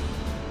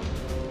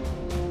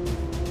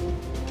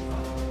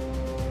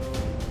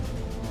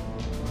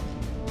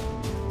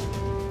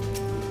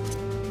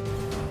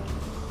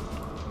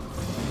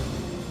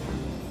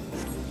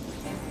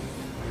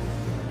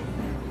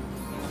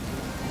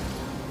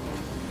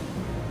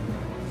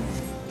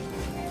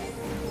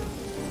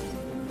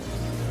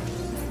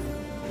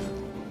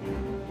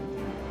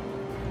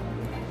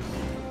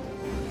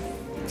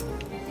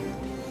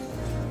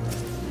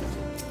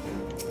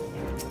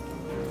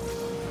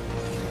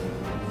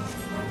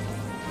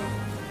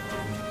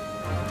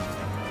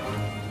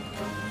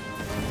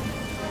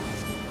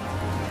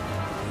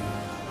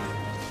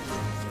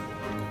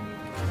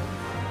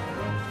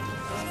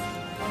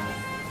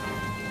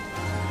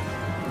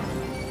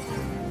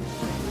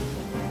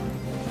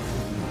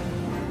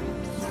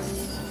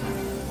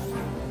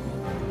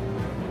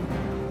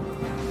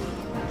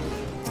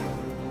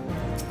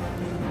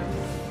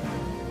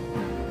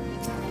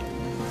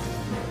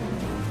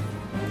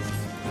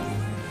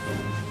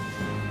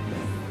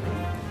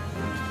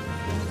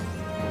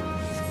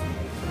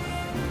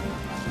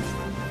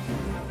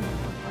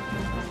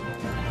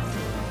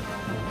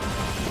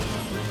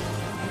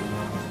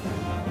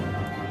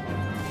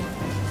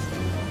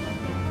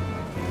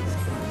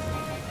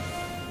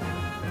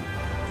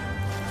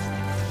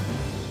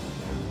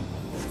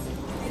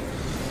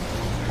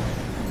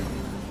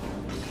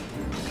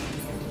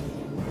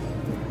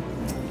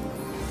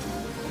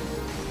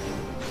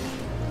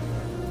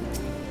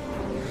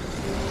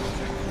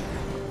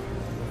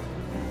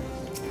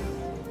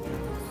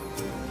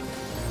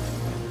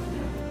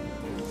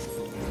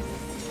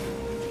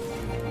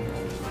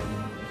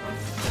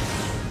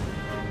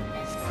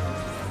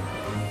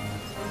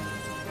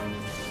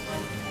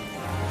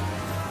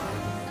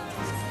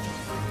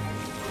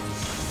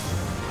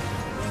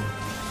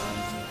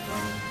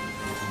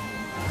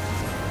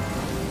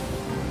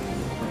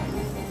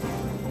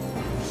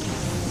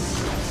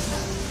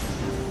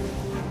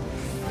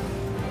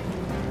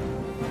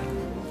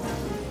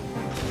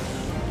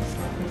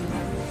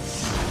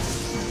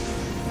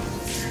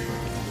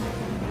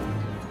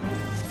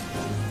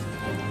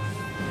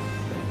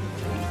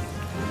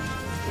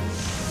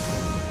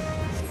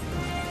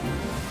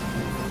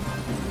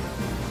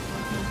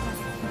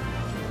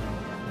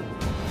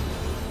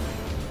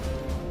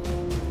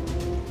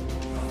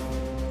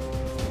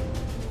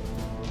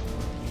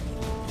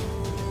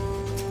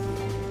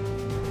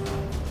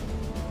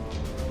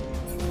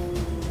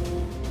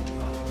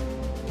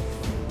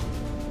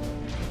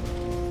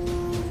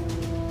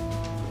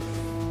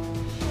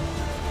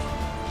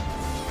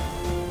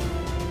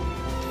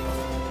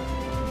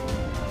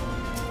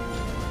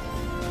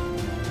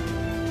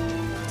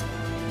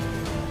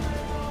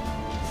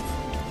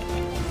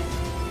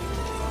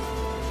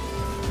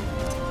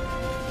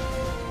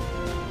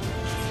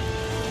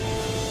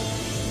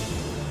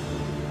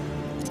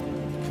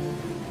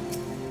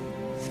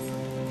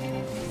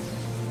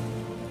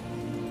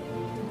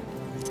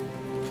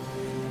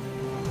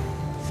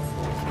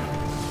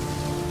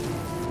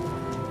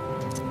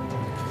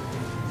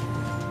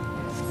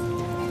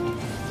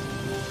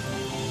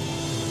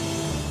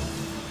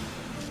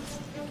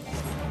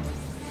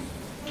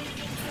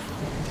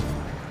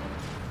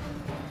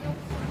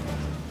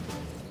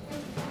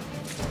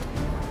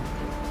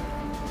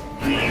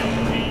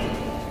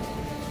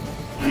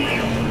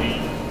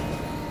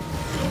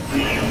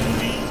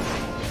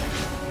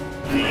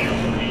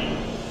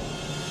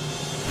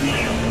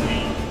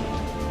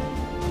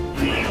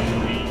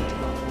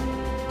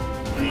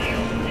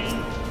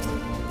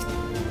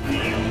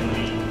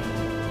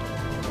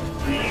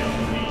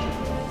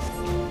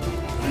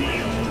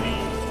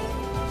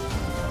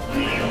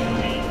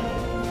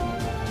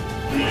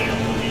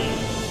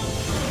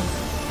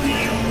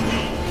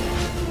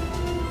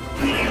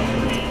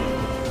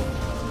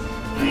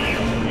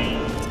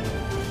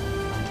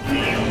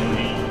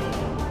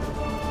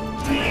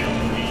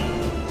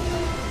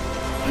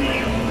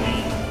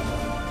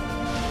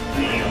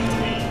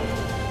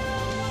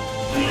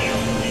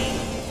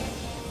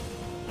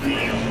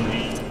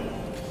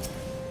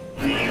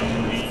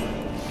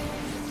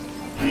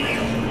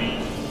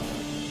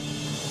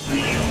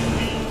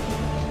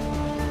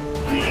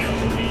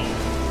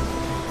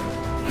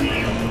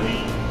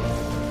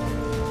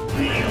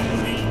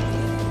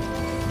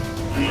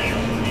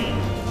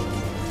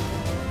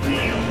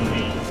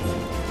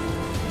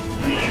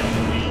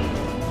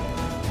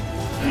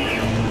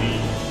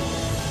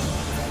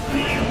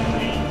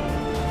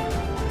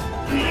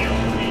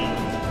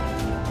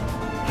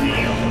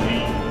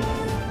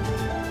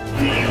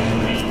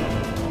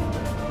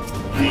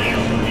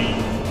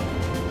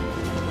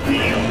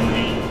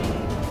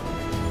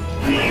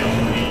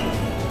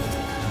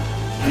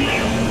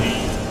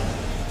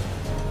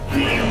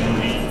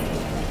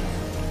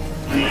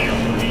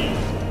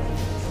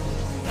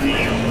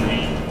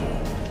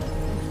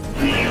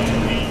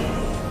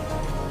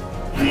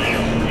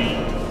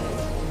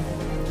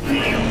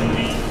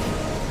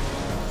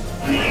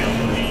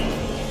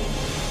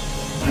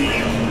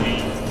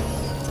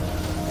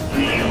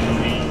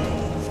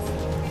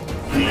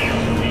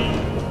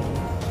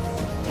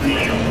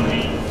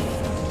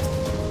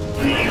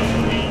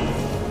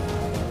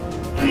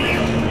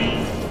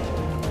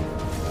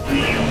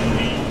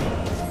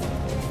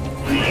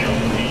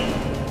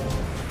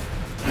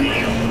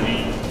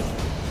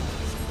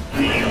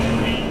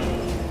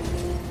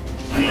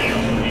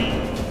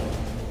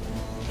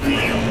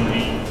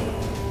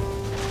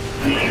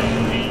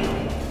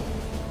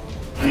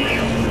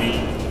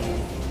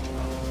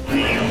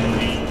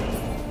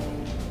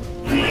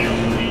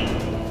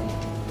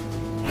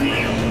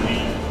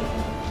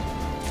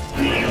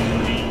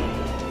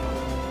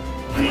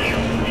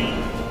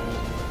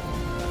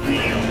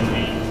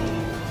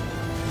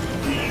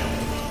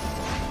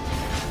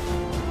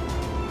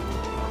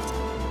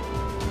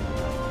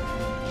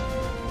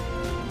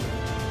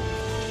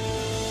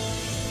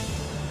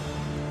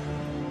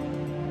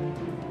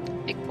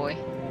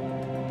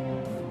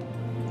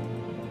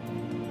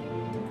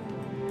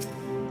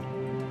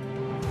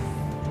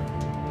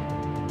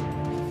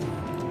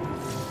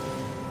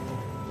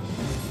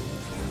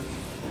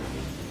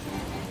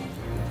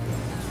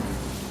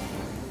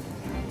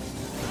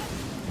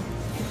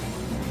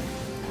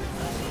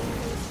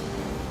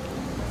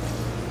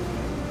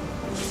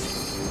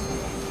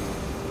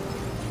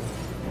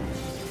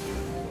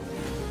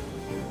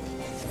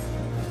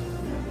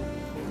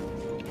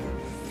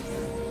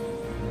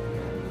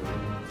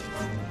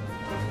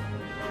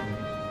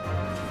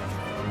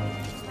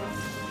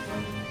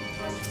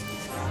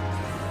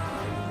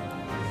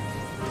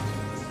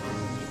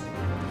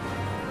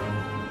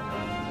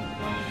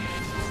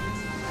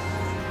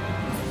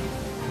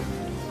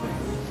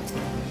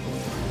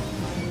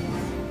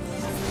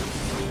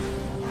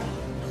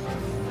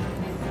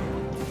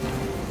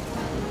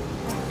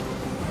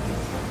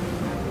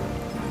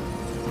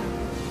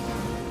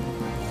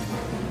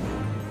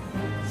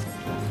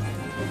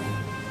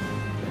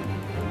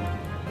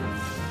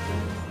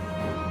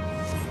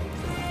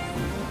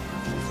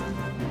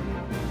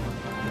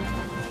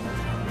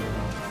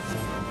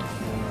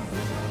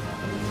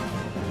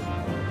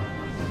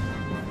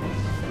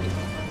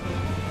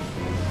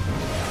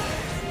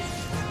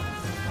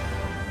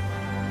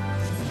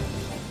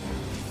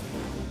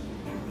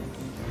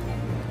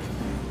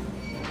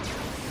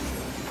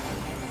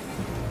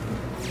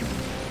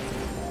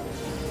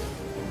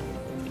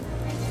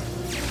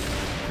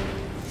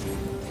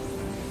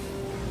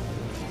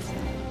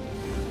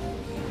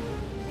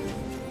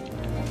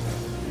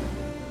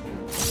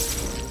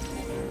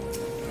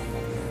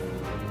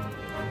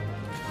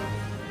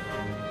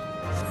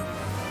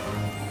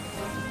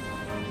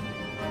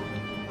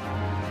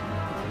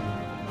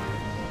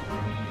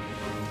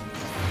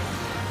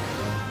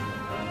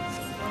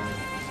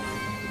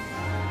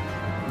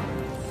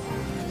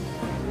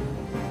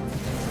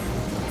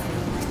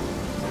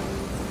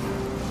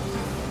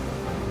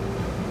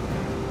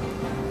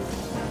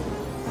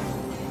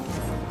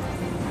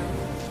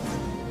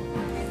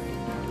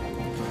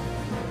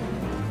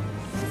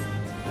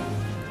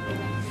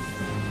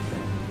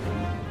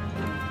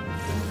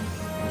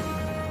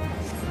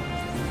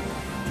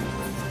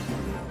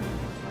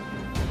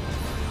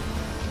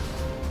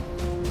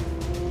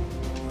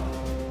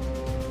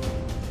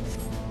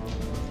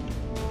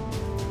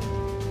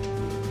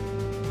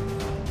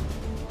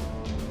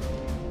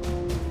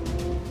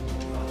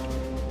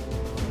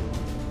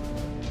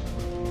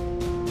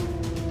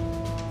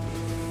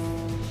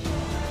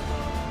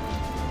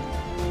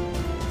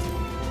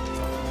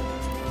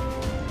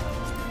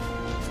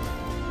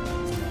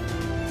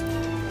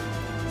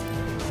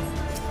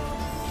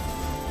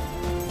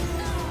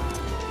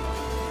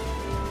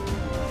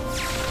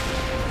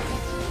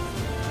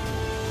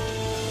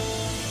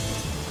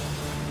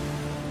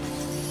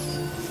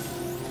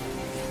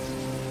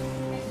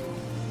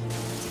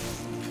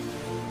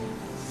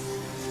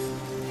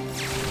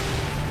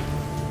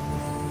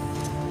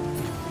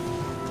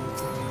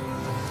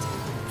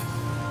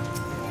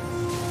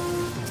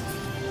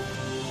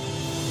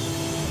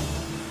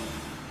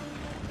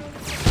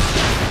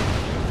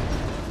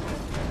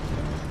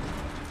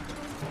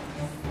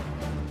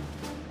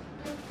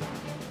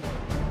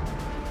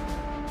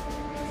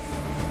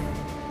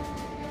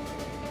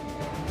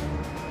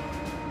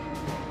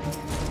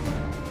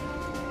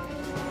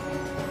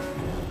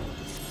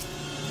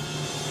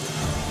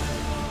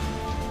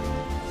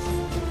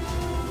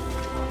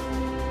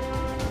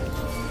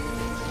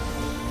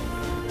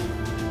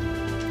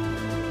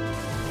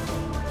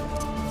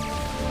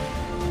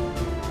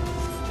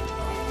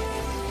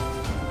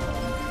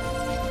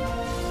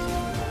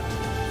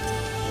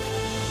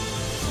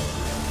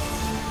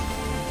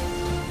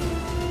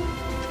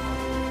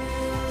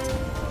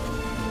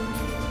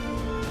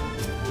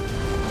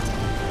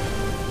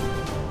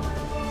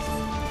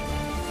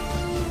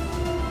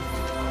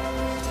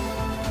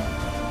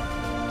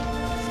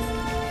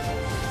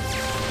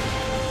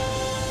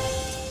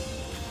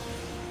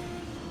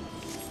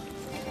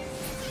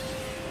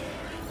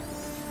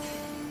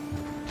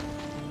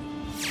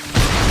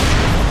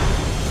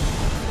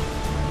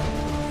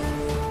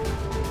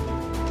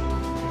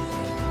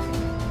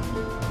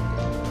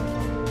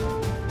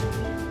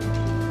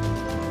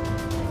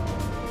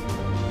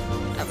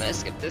 gonna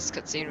skip this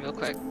cutscene real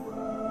quick.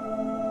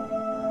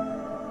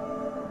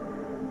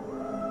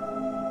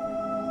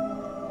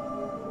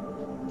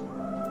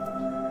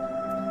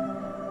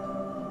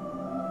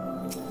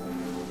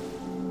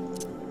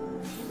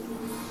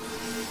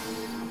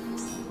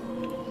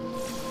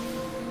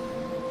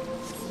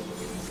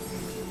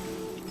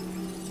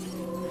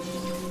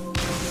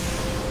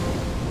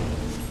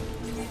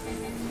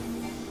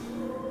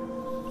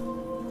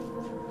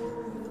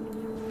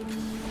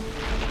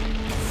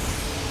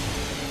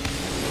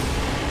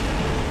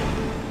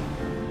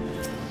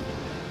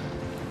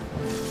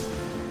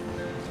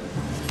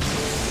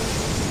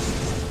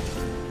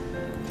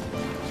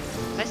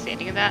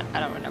 Standing in that? I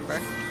don't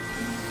remember.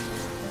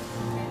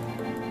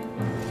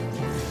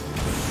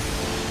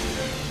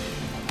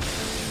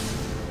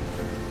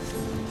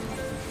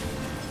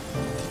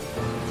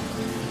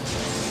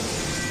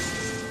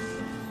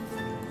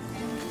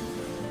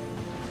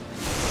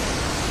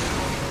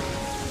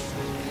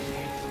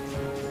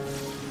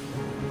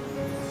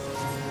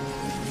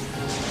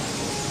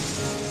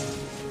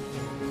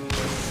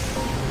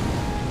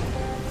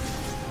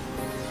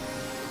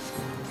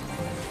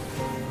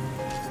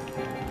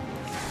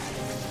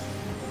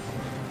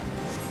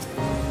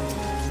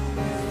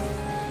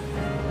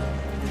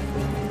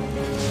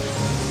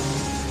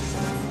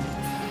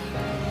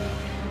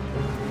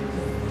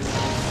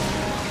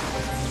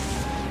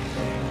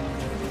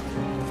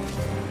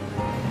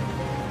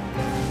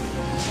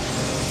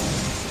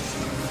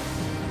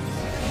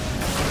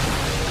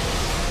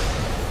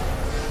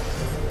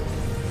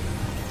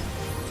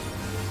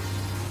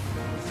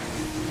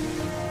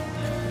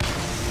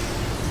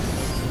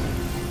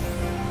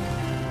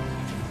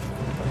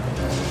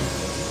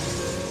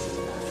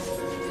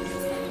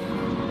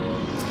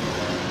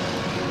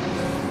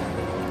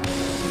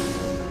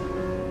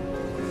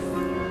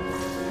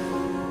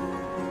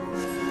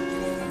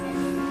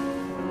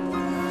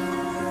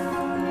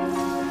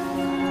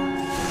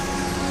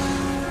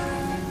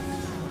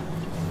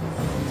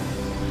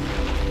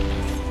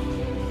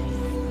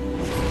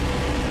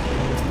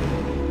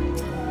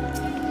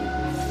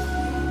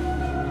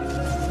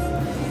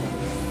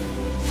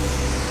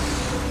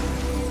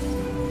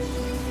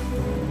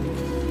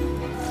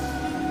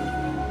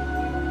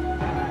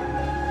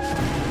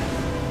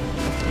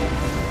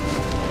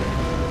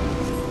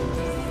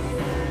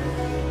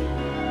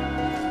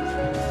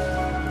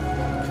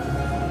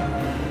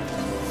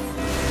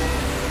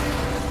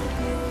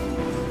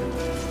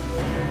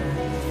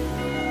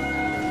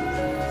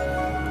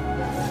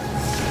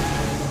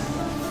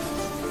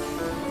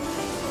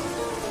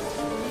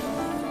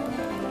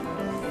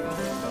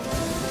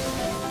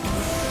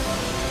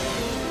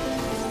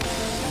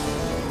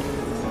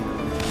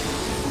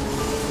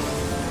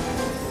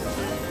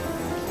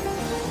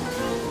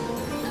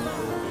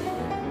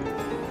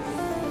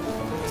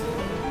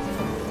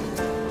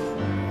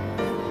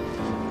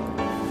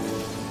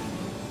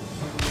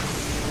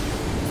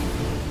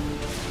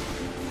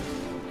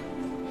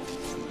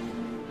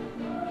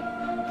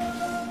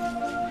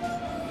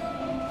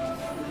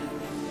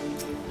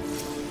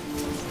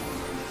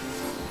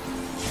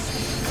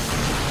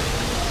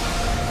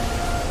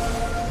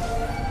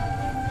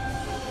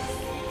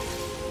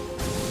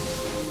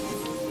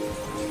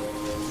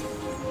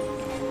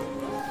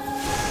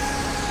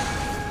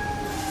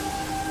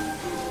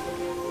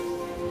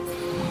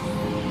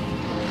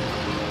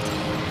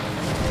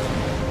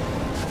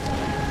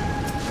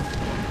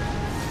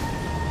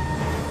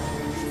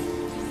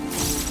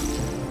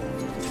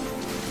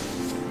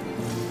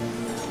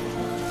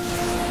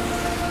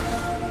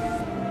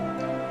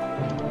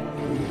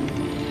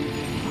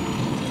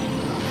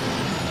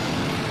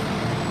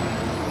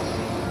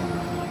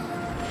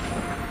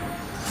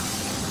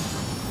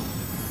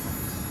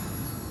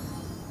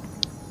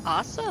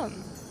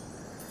 Awesome.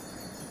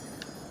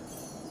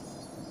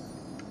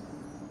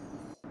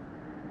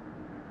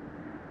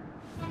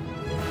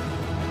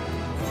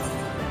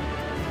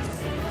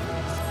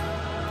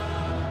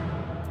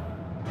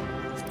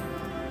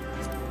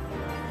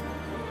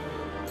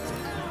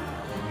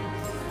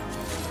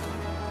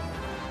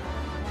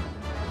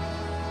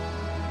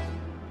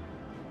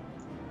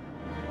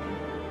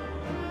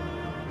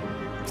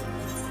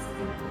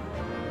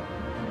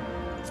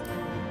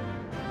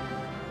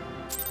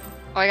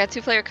 Oh, I got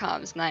 2-player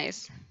comms.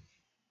 Nice.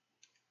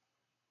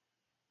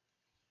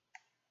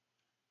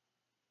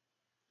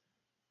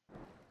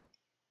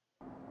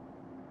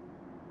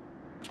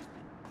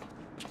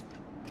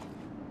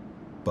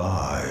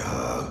 By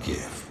her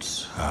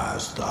gifts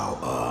hast thou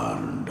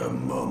earned a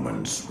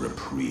moment's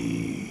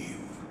reprieve.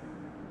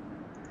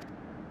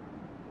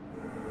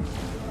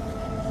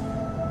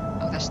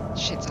 Oh, that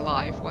shit's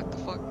alive. What the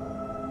fuck?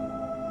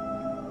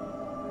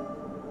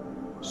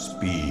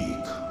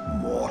 Speak,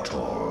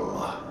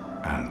 mortal,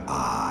 and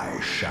I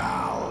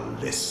shall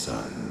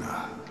listen.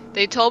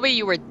 They told me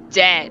you were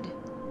dead.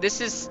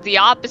 This is the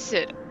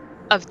opposite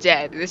of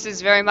dead. This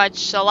is very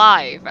much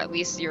alive. At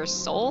least your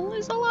soul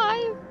is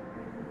alive.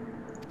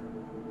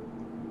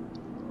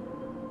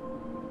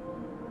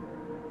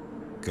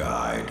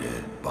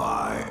 Guided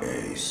by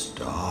a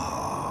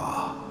star.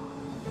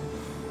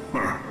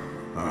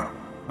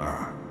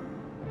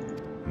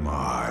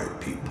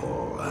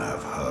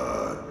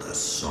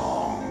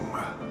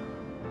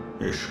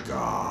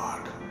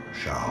 Ishgard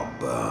shall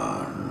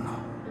burn.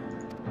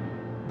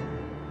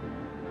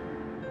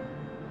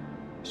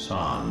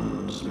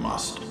 Sons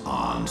must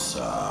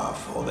answer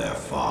for their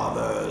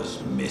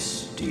father's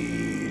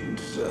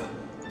misdeeds.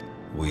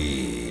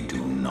 We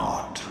do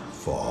not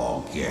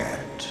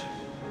forget.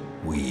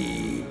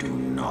 We do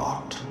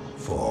not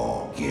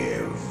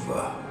forgive.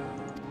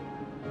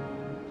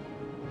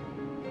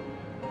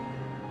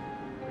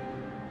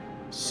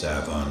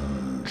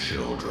 7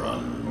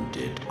 children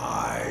did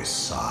I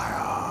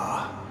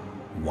sire.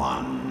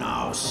 One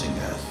now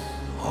singeth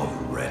of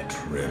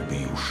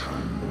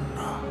retribution.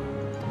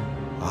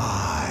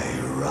 I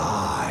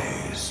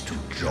rise to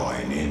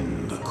join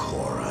in the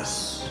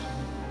chorus.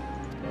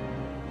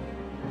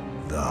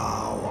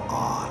 Thou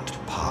art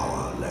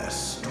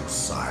powerless to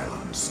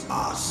silence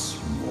us,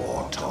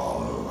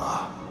 mortal.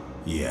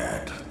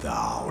 Yet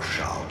thou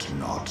shalt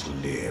not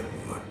live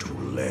to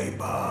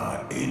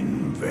labor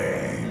in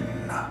vain.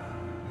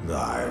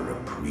 Thy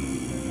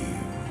reprieve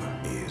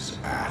is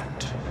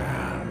at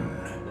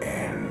an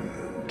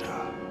end.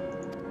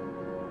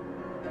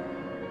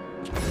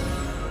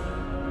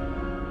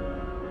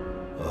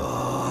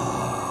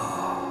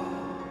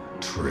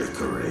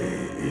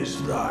 Trickery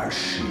is thy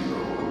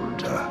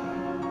shield.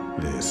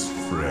 This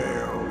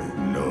frail,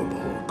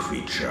 ignoble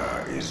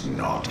creature is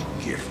not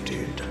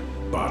gifted,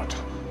 but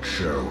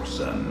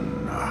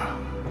chosen.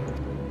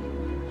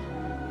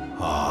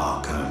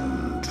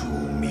 Hearken to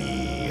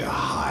me,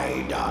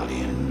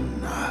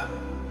 Hydaelyn.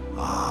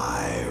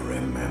 I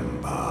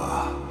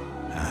remember,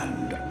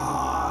 and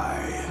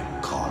I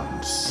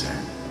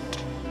consent.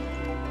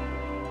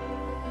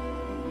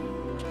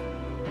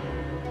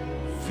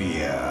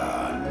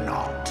 Fear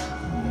not,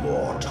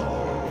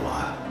 mortal.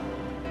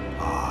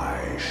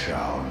 I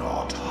shall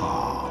not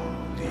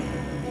harm thee.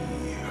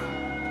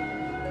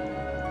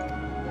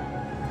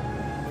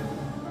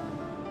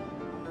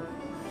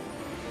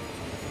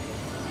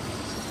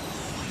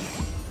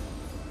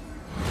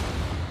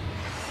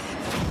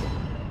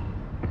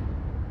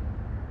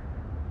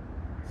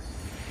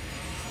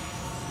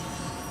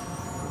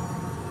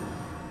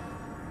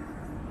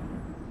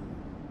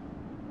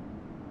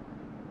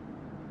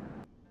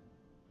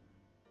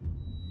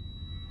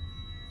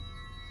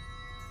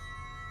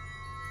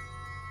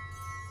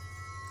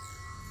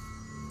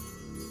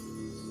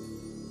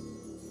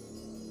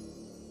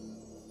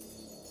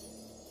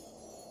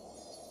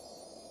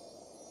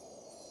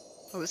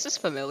 Oh, this is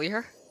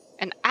familiar.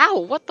 And ow,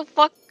 what the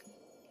fuck?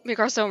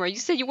 Midgardsormr, you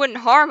said you wouldn't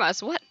harm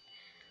us. What?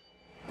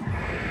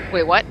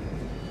 Wait, what?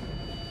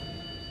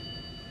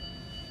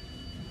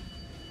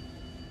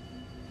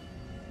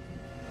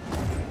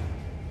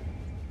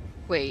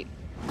 Wait.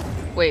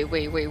 Wait.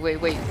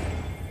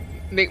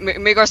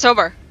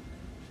 Midgardsormr.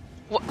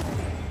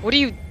 What are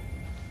you...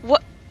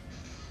 What?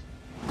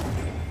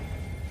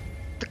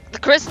 The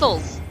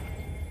crystals!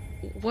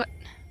 What?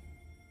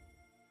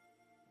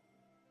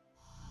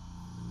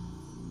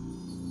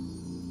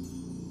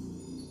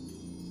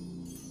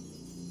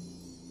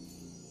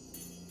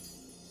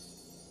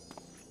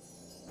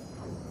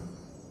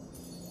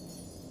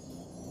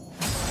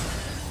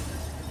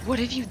 What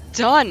have you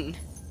done?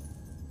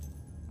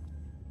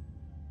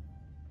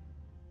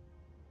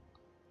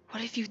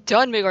 What have you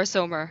done,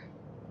 Midgardsormr?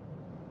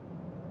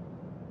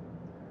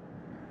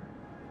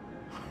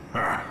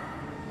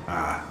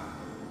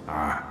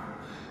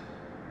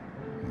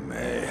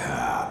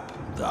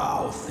 Mayhap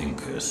thou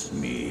thinkest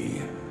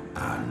me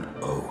an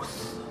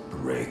oath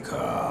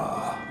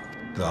breaker.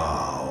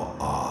 Thou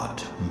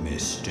art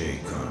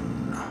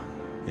mistaken.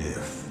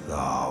 If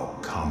thou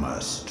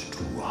comest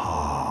to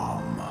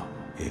harm,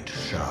 it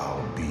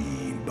shall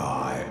be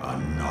by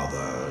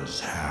another's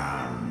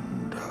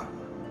hand,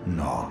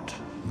 not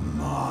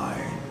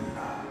mine.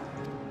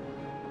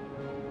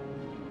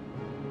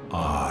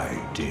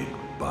 I did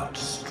but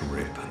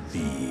strip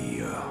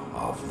thee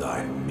of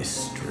thy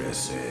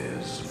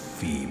mistress's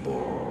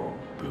feeble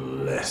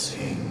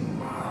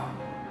blessing.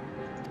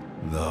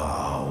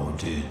 Thou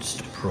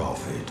didst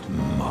profit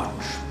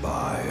much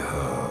by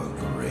her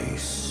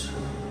grace,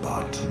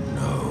 but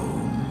no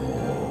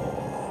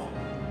more.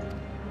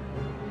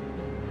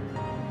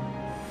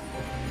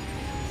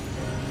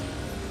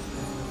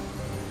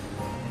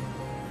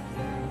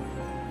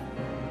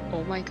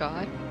 Oh my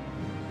god.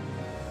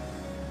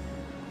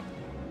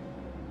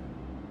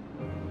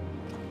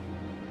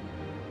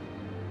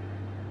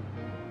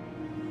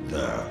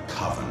 The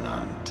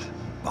covenant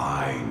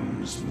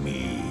binds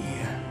me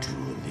to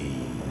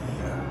thee.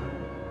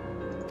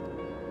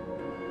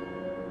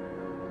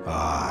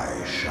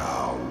 I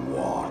shall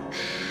watch,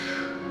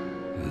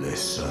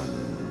 listen,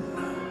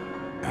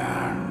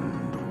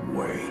 and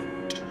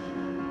wait.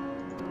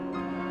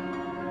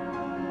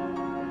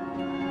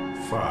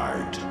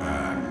 Fight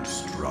and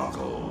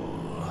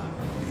struggle,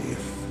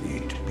 if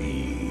it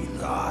be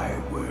thy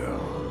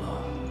will.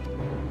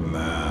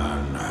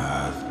 Man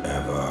hath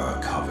ever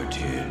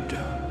coveted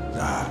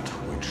that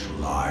which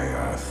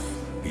lieth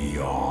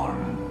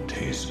beyond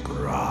his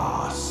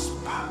grasp.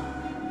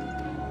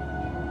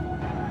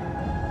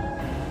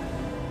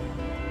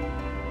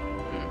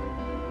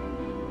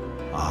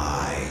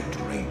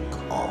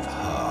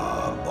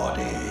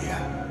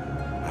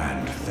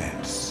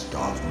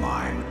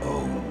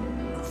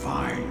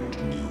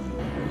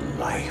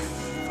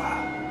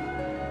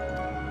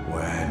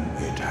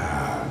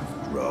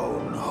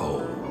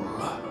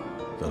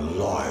 The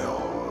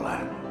loyal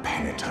and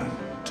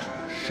penitent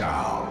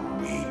shall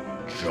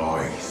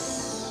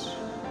rejoice.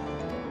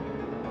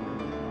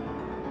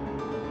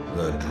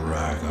 The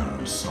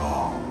dragon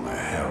song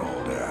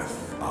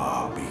heraldeth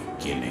our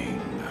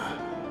beginning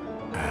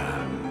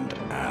and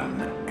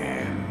an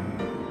end.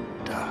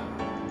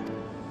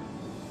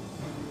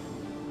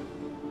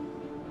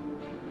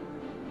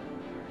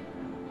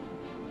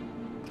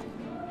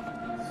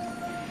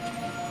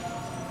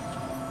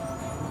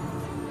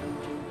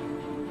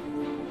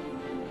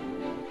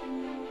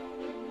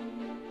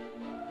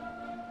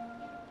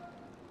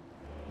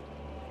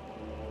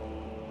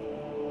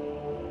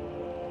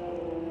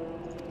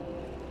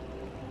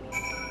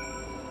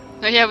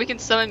 Oh yeah, we can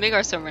summon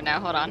Midgardsormr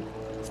now, hold on.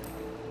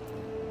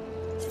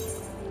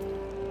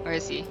 Where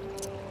is he?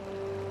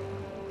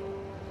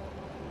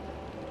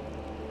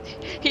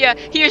 Yeah,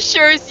 he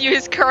assures you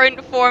his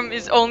current form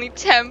is only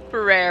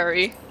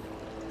temporary.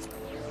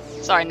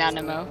 Sorry,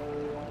 Nanamo.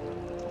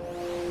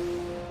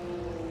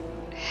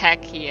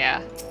 Heck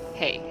yeah.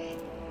 Hey.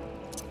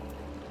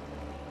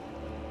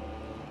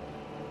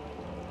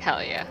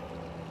 Hell yeah.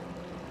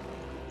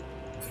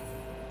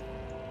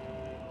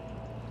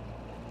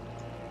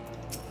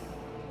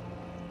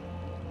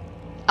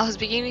 I was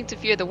beginning to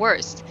fear the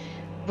worst.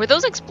 Were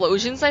those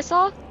explosions I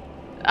saw?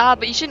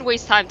 But you shouldn't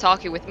waste time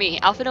talking with me.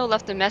 Alphino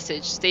left a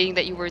message stating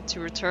that you were to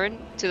return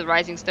to the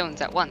Rising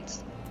Stones at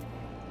once.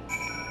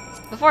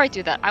 Before I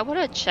do that, I want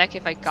to check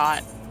if I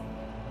got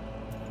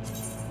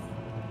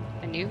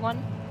a new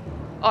one.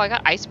 Oh, I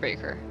got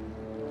Icebreaker.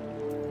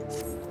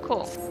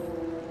 Cool.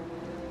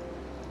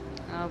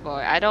 Oh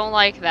boy, I don't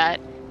like that.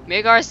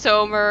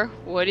 Midgardsormr,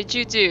 what did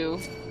you do?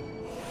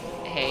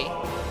 Hey,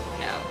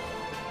 no.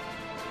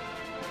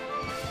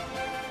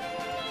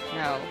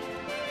 No.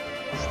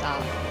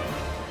 Stop.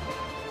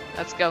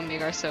 Let's go,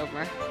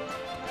 Midgardsormr.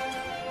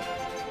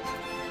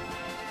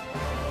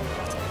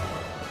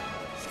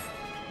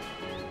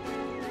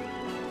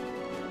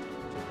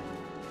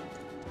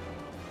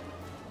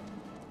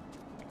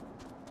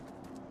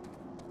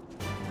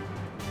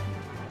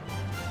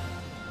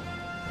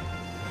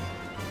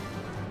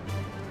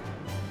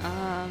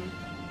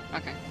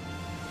 Okay.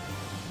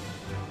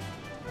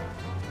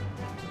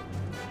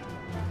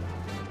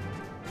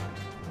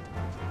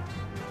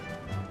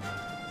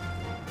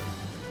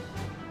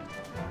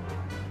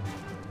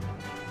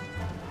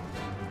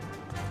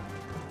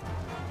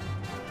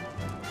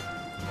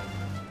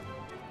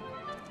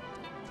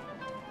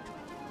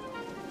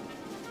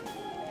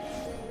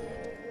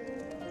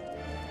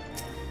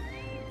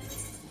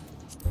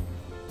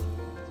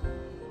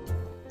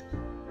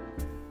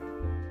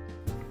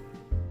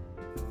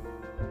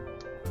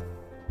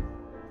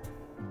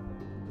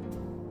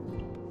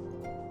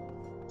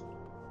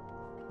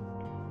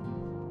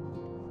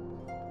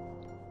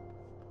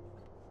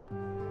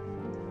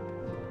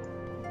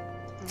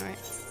 Alright.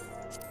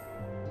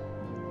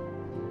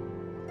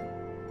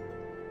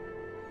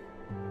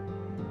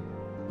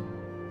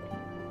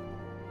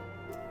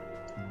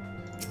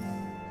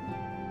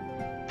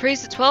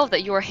 Praise the 12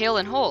 that you are hale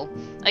and whole.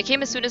 I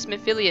came as soon as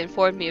Midfilia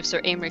informed me of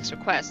Sir Aimric's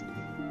request.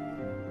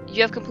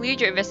 You have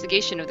completed your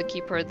investigation of the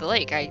Keeper of the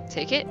Lake, I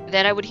take it?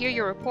 Then I would hear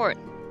your report.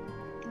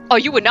 Oh,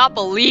 you would not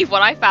believe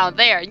what I found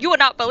there! You would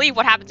not believe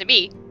what happened to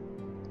me!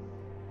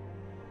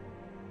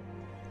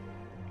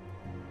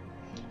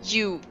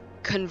 You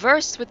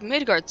conversed with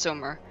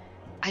Midgardsormr.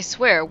 I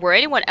swear, were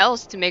anyone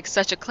else to make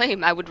such a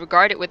claim, I would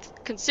regard it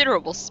with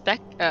considerable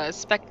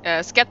skepticism.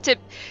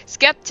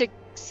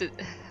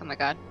 Oh my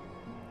god.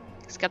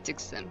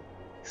 Skepticism.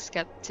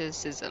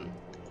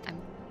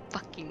 I'm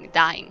fucking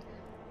dying.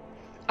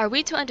 Are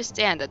we to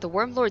understand that the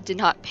Wormlord did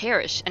not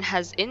perish and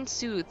has in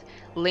sooth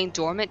lain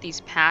dormant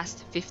these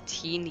past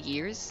 15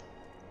 years?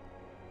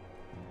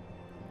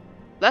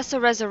 Less a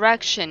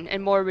resurrection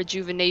and more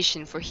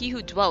rejuvenation for he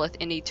who dwelleth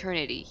in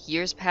eternity,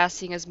 years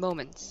passing as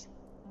moments.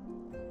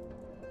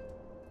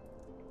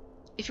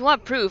 If you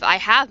want proof, I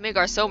have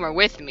Midgardsormr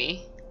with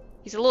me.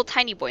 He's a little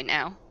tiny boy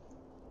now.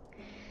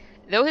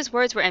 Though his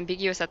words were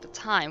ambiguous at the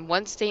time,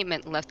 one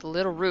statement left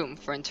little room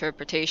for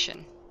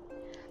interpretation.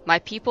 My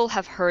people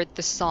have heard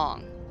the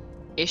song.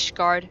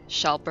 Ishgard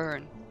shall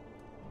burn.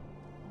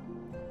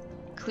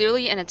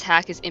 Clearly an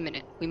attack is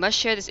imminent. We must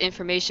share this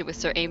information with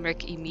Sir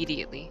Aimric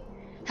immediately.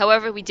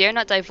 However, we dare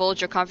not divulge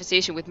your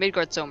conversation with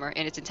Midgardsormr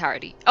in its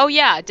entirety. Oh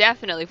yeah,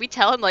 definitely. If we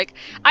tell him, like,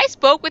 I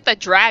spoke with the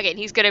dragon,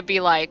 he's gonna be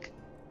like...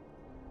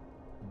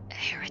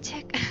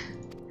 Heretic?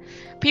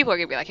 People are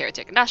gonna be like,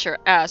 heretic. Not sure.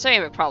 Sir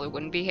Aimric probably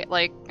wouldn't be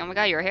like, oh my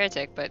god, you're a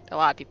heretic, but a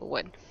lot of people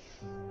would.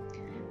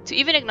 To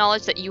even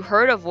acknowledge that you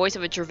heard a voice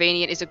of a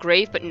Dravanian is a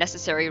grave but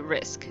necessary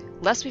risk.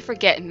 Lest we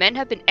forget, men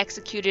have been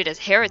executed as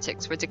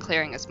heretics for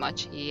declaring as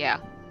much. Yeah.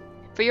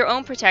 For your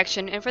own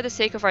protection, and for the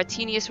sake of our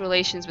tenuous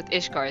relations with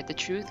Ishgard, the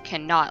truth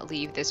cannot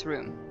leave this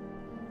room.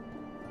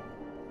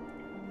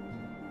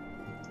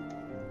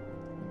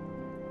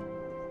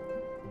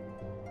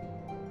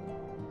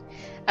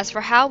 As for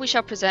how we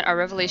shall present our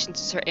revelation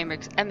to Sir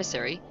Aimric's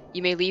emissary,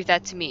 you may leave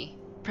that to me.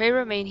 Pray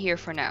remain here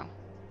for now.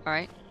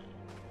 Alright?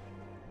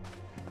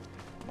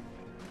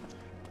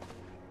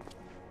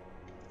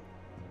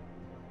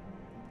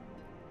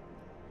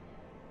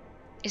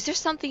 Is there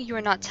something you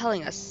are not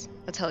telling us,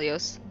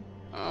 Atelios?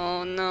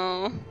 Oh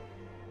no.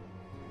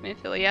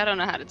 Mayfili, I don't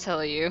know how to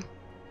tell you.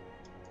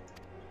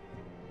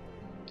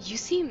 You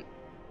seem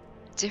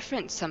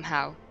different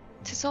somehow.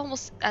 It's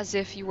almost as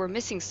if you were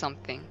missing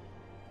something.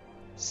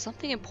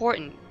 Something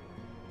important.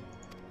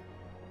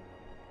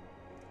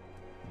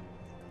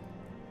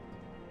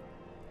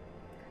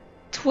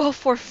 Twelve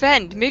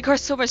forfend! Midgard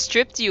Soma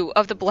stripped you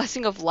of the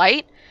blessing of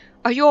light?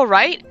 Are you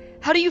alright?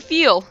 How do you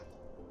feel?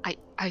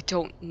 I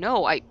don't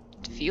know. I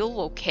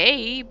feel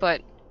okay,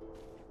 but...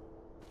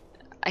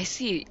 I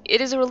see. It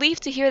is a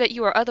relief to hear that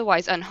you are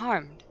otherwise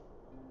unharmed.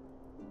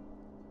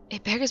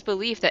 It beggars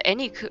belief that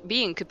any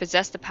being could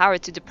possess the power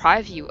to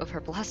deprive you of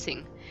her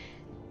blessing.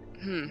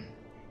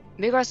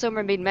 Midgard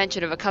Soma made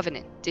mention of a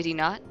covenant, did he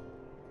not?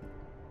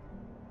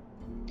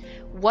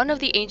 One of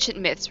the ancient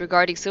myths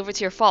regarding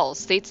Silvertear Falls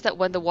states that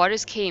when the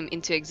waters came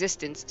into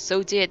existence,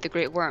 so did the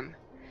Great Worm.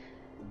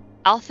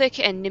 Althik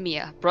and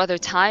Nimia, brother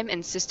Time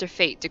and sister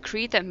Fate,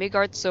 decreed that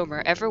Midgard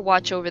Soma ever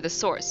watch over the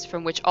source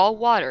from which all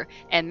water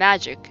and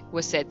magic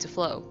was said to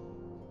flow.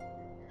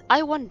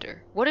 I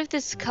wonder, what if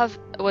this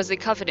was the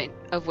covenant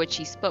of which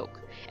he spoke,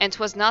 and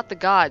 'twas not the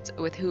gods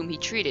with whom he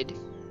treated,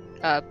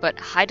 but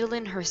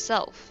Hydaelyn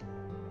herself?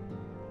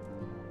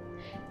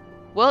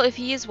 Well, if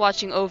he is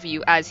watching over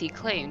you as he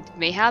claimed,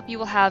 mayhap you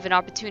will have an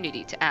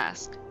opportunity to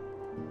ask.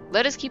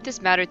 Let us keep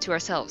this matter to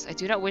ourselves. I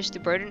do not wish to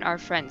burden our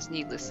friends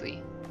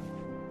needlessly.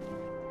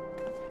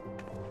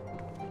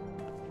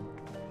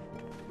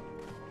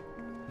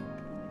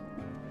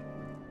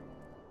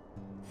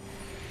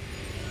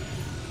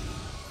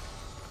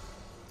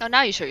 Oh,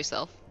 now you show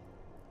yourself.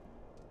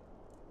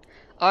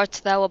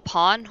 Art thou a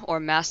pawn or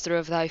master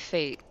of thy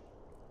fate?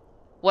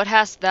 What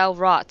hast thou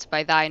wrought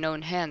by thine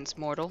own hands,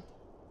 mortal?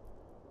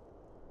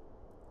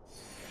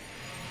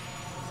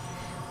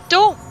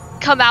 Don't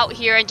come out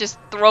here and just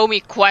throw me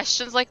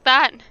questions like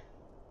that.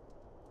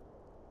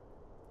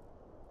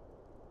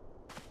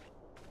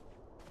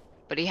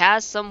 But he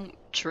has some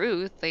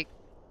truth, like,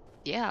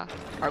 yeah.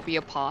 Are we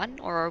a pawn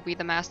or are we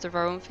the master of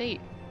our own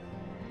fate?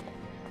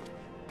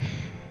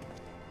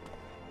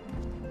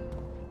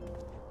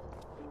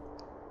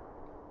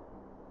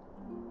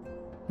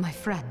 My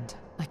friend,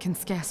 I can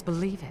scarce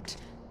believe it.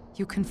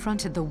 You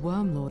confronted the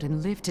Worm Lord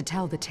and lived to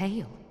tell the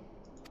tale.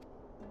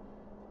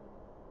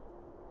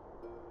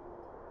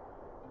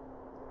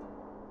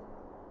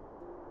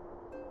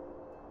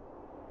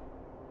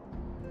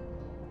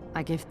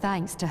 I give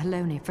thanks to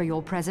Helone for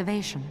your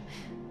preservation.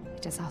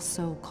 It is our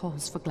sole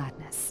cause for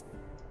gladness.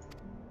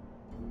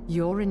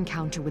 Your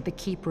encounter with the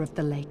Keeper of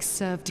the Lake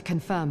served to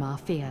confirm our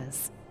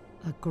fears.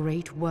 A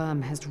great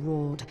worm has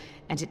roared,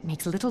 and it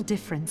makes little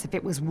difference if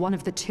it was one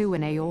of the two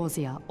in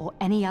Eorzea or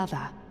any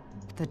other.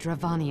 The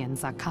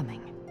Dravanians are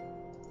coming.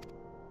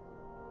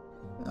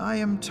 I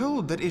am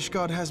told that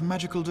Ishgard has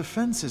magical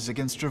defenses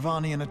against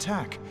Dravanian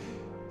attack,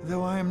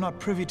 though I am not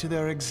privy to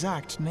their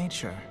exact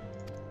nature.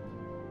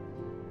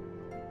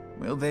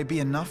 Will they be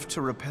enough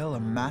to repel a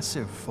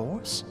massive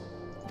force?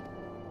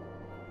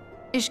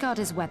 Ishgard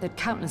has weathered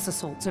countless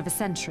assaults over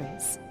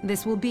centuries.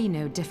 This will be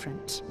no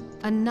different.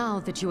 And now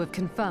that you have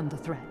confirmed the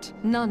threat,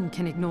 none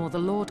can ignore the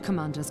Lord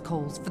Commander's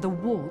calls for the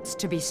wards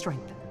to be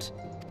strengthened.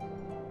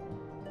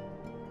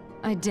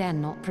 I dare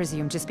not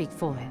presume to speak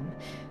for him,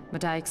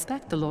 but I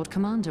expect the Lord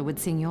Commander would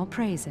sing your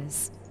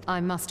praises.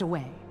 I must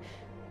away,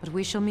 but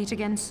we shall meet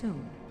again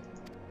soon.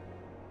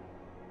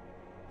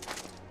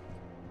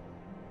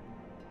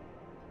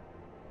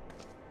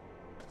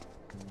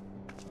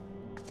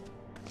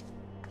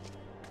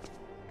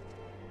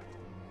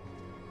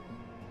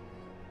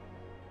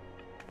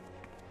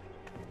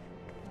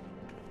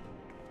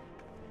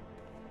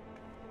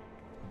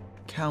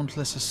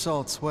 Countless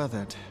assaults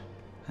weathered,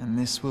 and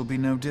this will be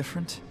no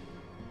different?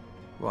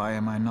 Why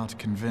am I not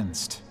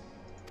convinced?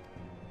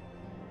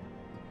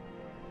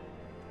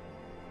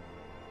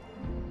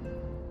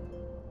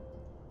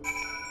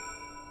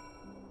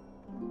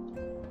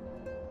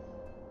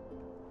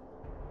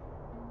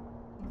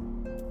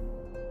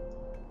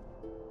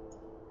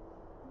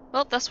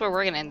 Well, that's where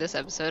we're gonna end this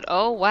episode.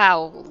 Oh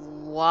wow, a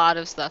lot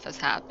of stuff has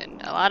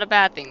happened. A lot of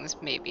bad things,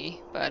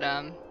 maybe, but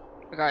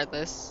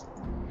regardless.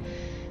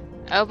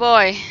 Oh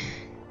boy.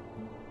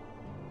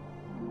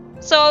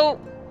 So,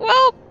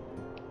 well,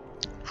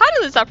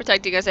 Hydaelyn's not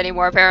protecting us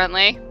anymore,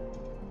 apparently.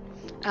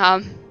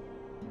 Oh,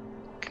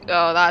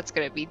 that's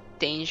gonna be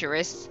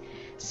dangerous.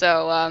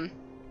 So,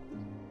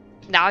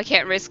 now I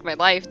can't risk my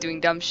life doing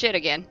dumb shit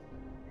again.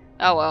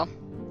 Oh well.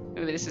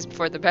 Maybe this is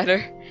for the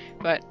better.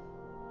 But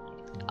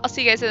I'll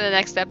see you guys in the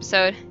next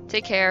episode.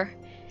 Take care.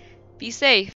 Be safe.